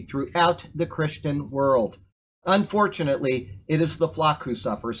theology throughout the Christian world. Unfortunately, it is the flock who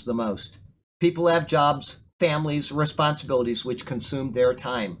suffers the most. People have jobs, families, responsibilities which consume their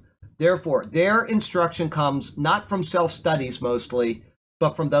time. Therefore, their instruction comes not from self-studies mostly,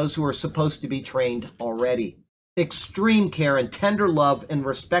 but from those who are supposed to be trained already. Extreme care and tender love and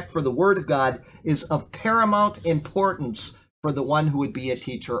respect for the Word of God is of paramount importance for the one who would be a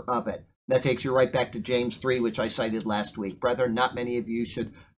teacher of it. That takes you right back to James 3, which I cited last week. Brethren, not many of you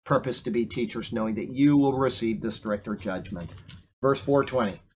should purpose to be teachers, knowing that you will receive the stricter judgment. Verse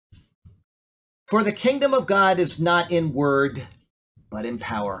 420. For the kingdom of God is not in word, but in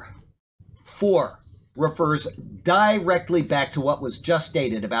power. 4 refers directly back to what was just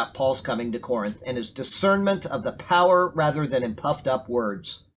stated about Paul's coming to Corinth and his discernment of the power rather than in puffed up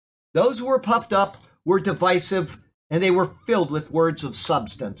words. Those who were puffed up were divisive, and they were filled with words of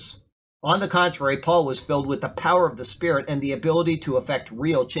substance. On the contrary, Paul was filled with the power of the Spirit and the ability to effect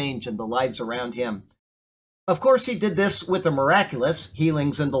real change in the lives around him. Of course, he did this with the miraculous,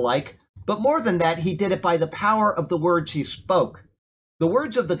 healings and the like, but more than that, he did it by the power of the words he spoke. The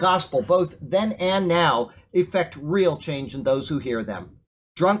words of the gospel, both then and now, effect real change in those who hear them.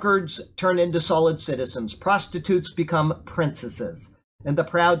 Drunkards turn into solid citizens, prostitutes become princesses, and the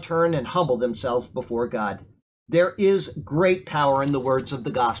proud turn and humble themselves before God. There is great power in the words of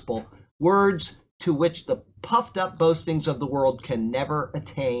the gospel, words to which the puffed up boastings of the world can never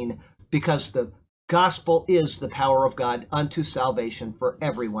attain, because the gospel is the power of God unto salvation for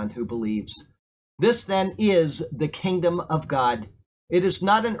everyone who believes. This then is the kingdom of God. It is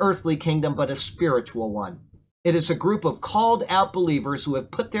not an earthly kingdom, but a spiritual one. It is a group of called out believers who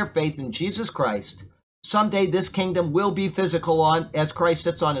have put their faith in Jesus Christ. Someday this kingdom will be physical as Christ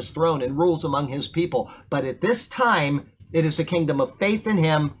sits on his throne and rules among his people. But at this time, it is a kingdom of faith in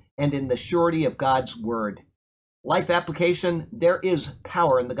him and in the surety of God's word. Life application, there is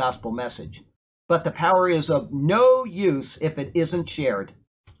power in the gospel message, but the power is of no use if it isn't shared.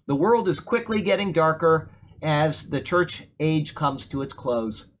 The world is quickly getting darker as the church age comes to its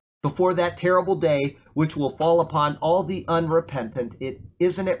close. Before that terrible day, which will fall upon all the unrepentant,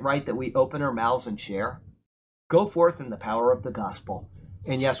 isn't it right that we open our mouths and share? Go forth in the power of the gospel.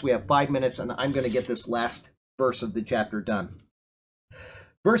 And yes, we have 5 minutes, and I'm going to get this last verse of the chapter done.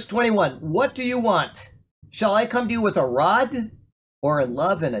 Verse 21, what do you want? Shall I come to you with a rod, or in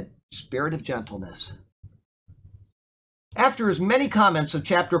love and a spirit of gentleness? After his many comments of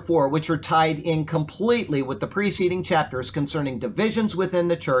chapter 4, which are tied in completely with the preceding chapters concerning divisions within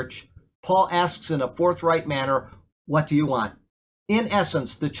the church, Paul asks in a forthright manner, what do you want? In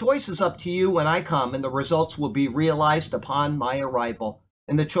essence, the choice is up to you when I come, and the results will be realized upon my arrival.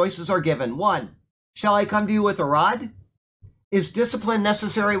 And the choices are given. 1, shall I come to you with a rod? Is discipline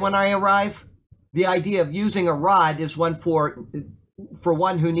necessary when I arrive? The idea of using a rod is one for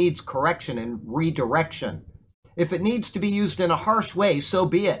one who needs correction and redirection. If it needs to be used in a harsh way, so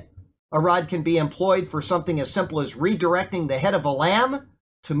be it. A rod can be employed for something as simple as redirecting the head of a lamb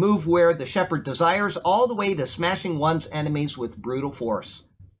to move where the shepherd desires, all the way to smashing one's enemies with brutal force.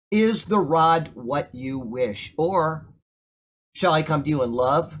 Is the rod what you wish? Or shall I come to you in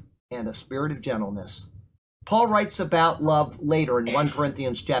love and a spirit of gentleness? Paul writes about love later in 1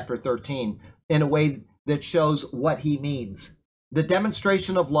 Corinthians chapter 13 in a way that shows what he means. The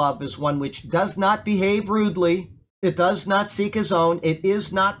demonstration of love is one which does not behave rudely. It does not seek his own. It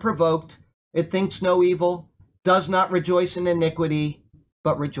is not provoked. It thinks no evil, does not rejoice in iniquity,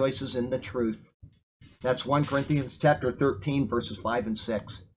 but rejoices in the truth. That's 1 Corinthians chapter 13, verses 5 and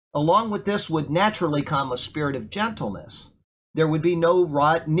 6. Along with this would naturally come a spirit of gentleness. There would be no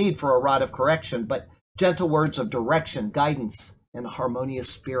need for a rod of correction, but gentle words of direction, guidance, and a harmonious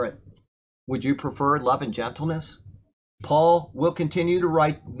spirit. Would you prefer love and gentleness? Paul will continue to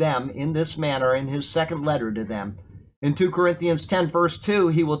write them in this manner in his second letter to them. In 2 Corinthians 10, verse 2,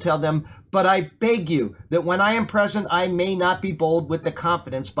 he will tell them, but I beg you that when I am present, I may not be bold with the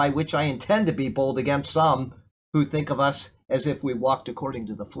confidence by which I intend to be bold against some who think of us as if we walked according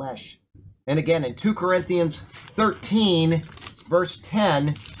to the flesh. And again, in 2 Corinthians 13, verse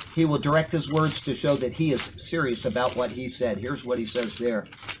 10, he will direct his words to show that he is serious about what he said. Here's what he says there.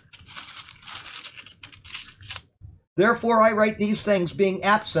 Therefore I write these things, being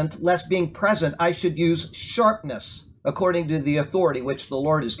absent, lest being present I should use sharpness, according to the authority which the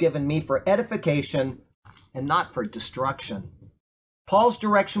Lord has given me for edification and not for destruction. Paul's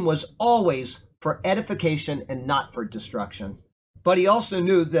direction was always for edification and not for destruction. But he also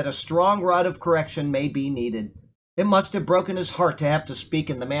knew that a strong rod of correction may be needed. It must have broken his heart to have to speak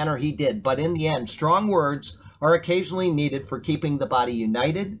in the manner he did, but in the end, strong words are occasionally needed for keeping the body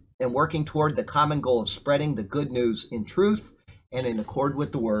united and working toward the common goal of spreading the good news in truth and in accord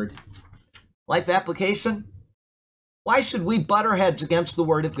with the word. Life application: why should we butt our heads against the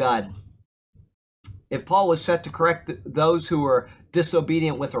word of God? If Paul was set to correct those who were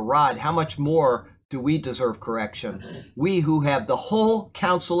disobedient with a rod, how much more do we deserve correction? We who have the whole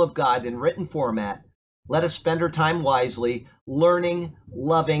counsel of God in written format, let us spend our time wisely, learning,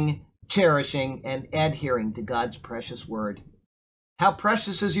 loving, cherishing, and adhering to God's precious word. How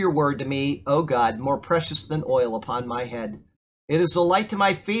precious is your word to me, O God, more precious than oil upon my head. It is a light to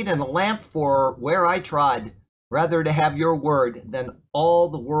my feet and a lamp for where I trod, rather to have your word than all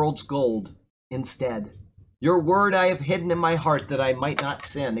the world's gold instead. Your word I have hidden in my heart that I might not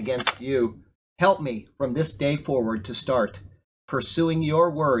sin against you. Help me from this day forward to start pursuing your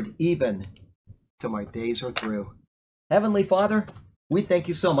word even till my days are through. Heavenly Father, we thank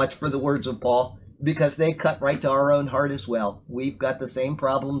you so much for the words of Paul, because they cut right to our own heart as well. We've got the same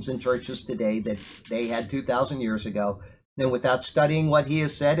problems in churches today that they had 2,000 years ago. And without studying what he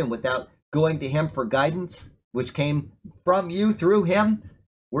has said and without going to him for guidance, which came from you through him,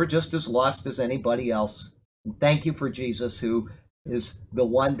 we're just as lost as anybody else. And thank you for Jesus, who is the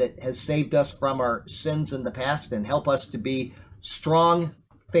one that has saved us from our sins in the past and help us to be strong,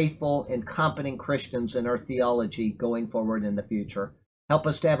 faithful, and competent Christians in our theology going forward in the future. Help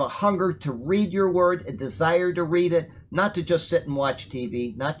us to have a hunger to read your word, a desire to read it, not to just sit and watch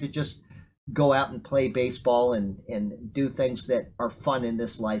TV, not to just go out and play baseball and do things that are fun in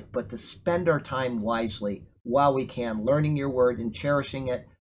this life, but to spend our time wisely while we can, learning your word and cherishing it,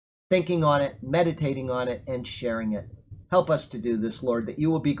 thinking on it, meditating on it, and sharing it. Help us to do this, Lord, that you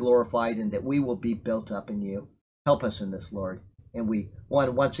will be glorified and that we will be built up in you. Help us in this, Lord. And we want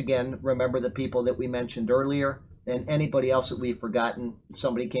to once again remember the people that we mentioned earlier and anybody else that we've forgotten.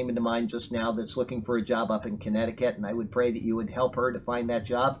 Somebody came into mind just now that's looking for a job up in Connecticut, and I would pray that you would help her to find that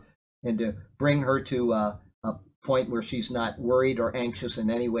job and to bring her to a point where she's not worried or anxious in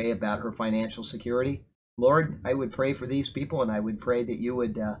any way about her financial security. Lord, I would pray for these people, and I would pray that you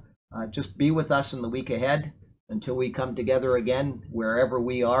would just be with us in the week ahead until we come together again, wherever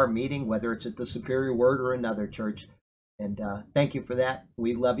we are meeting, whether it's at the Superior Word or another church. And thank you for that.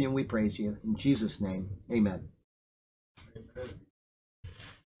 We love you and we praise you. In Jesus' name, amen.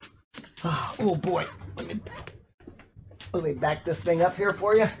 Oh boy. Let me back this thing up here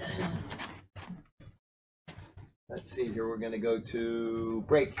for you. Let's see here. We're going to go to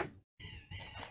break.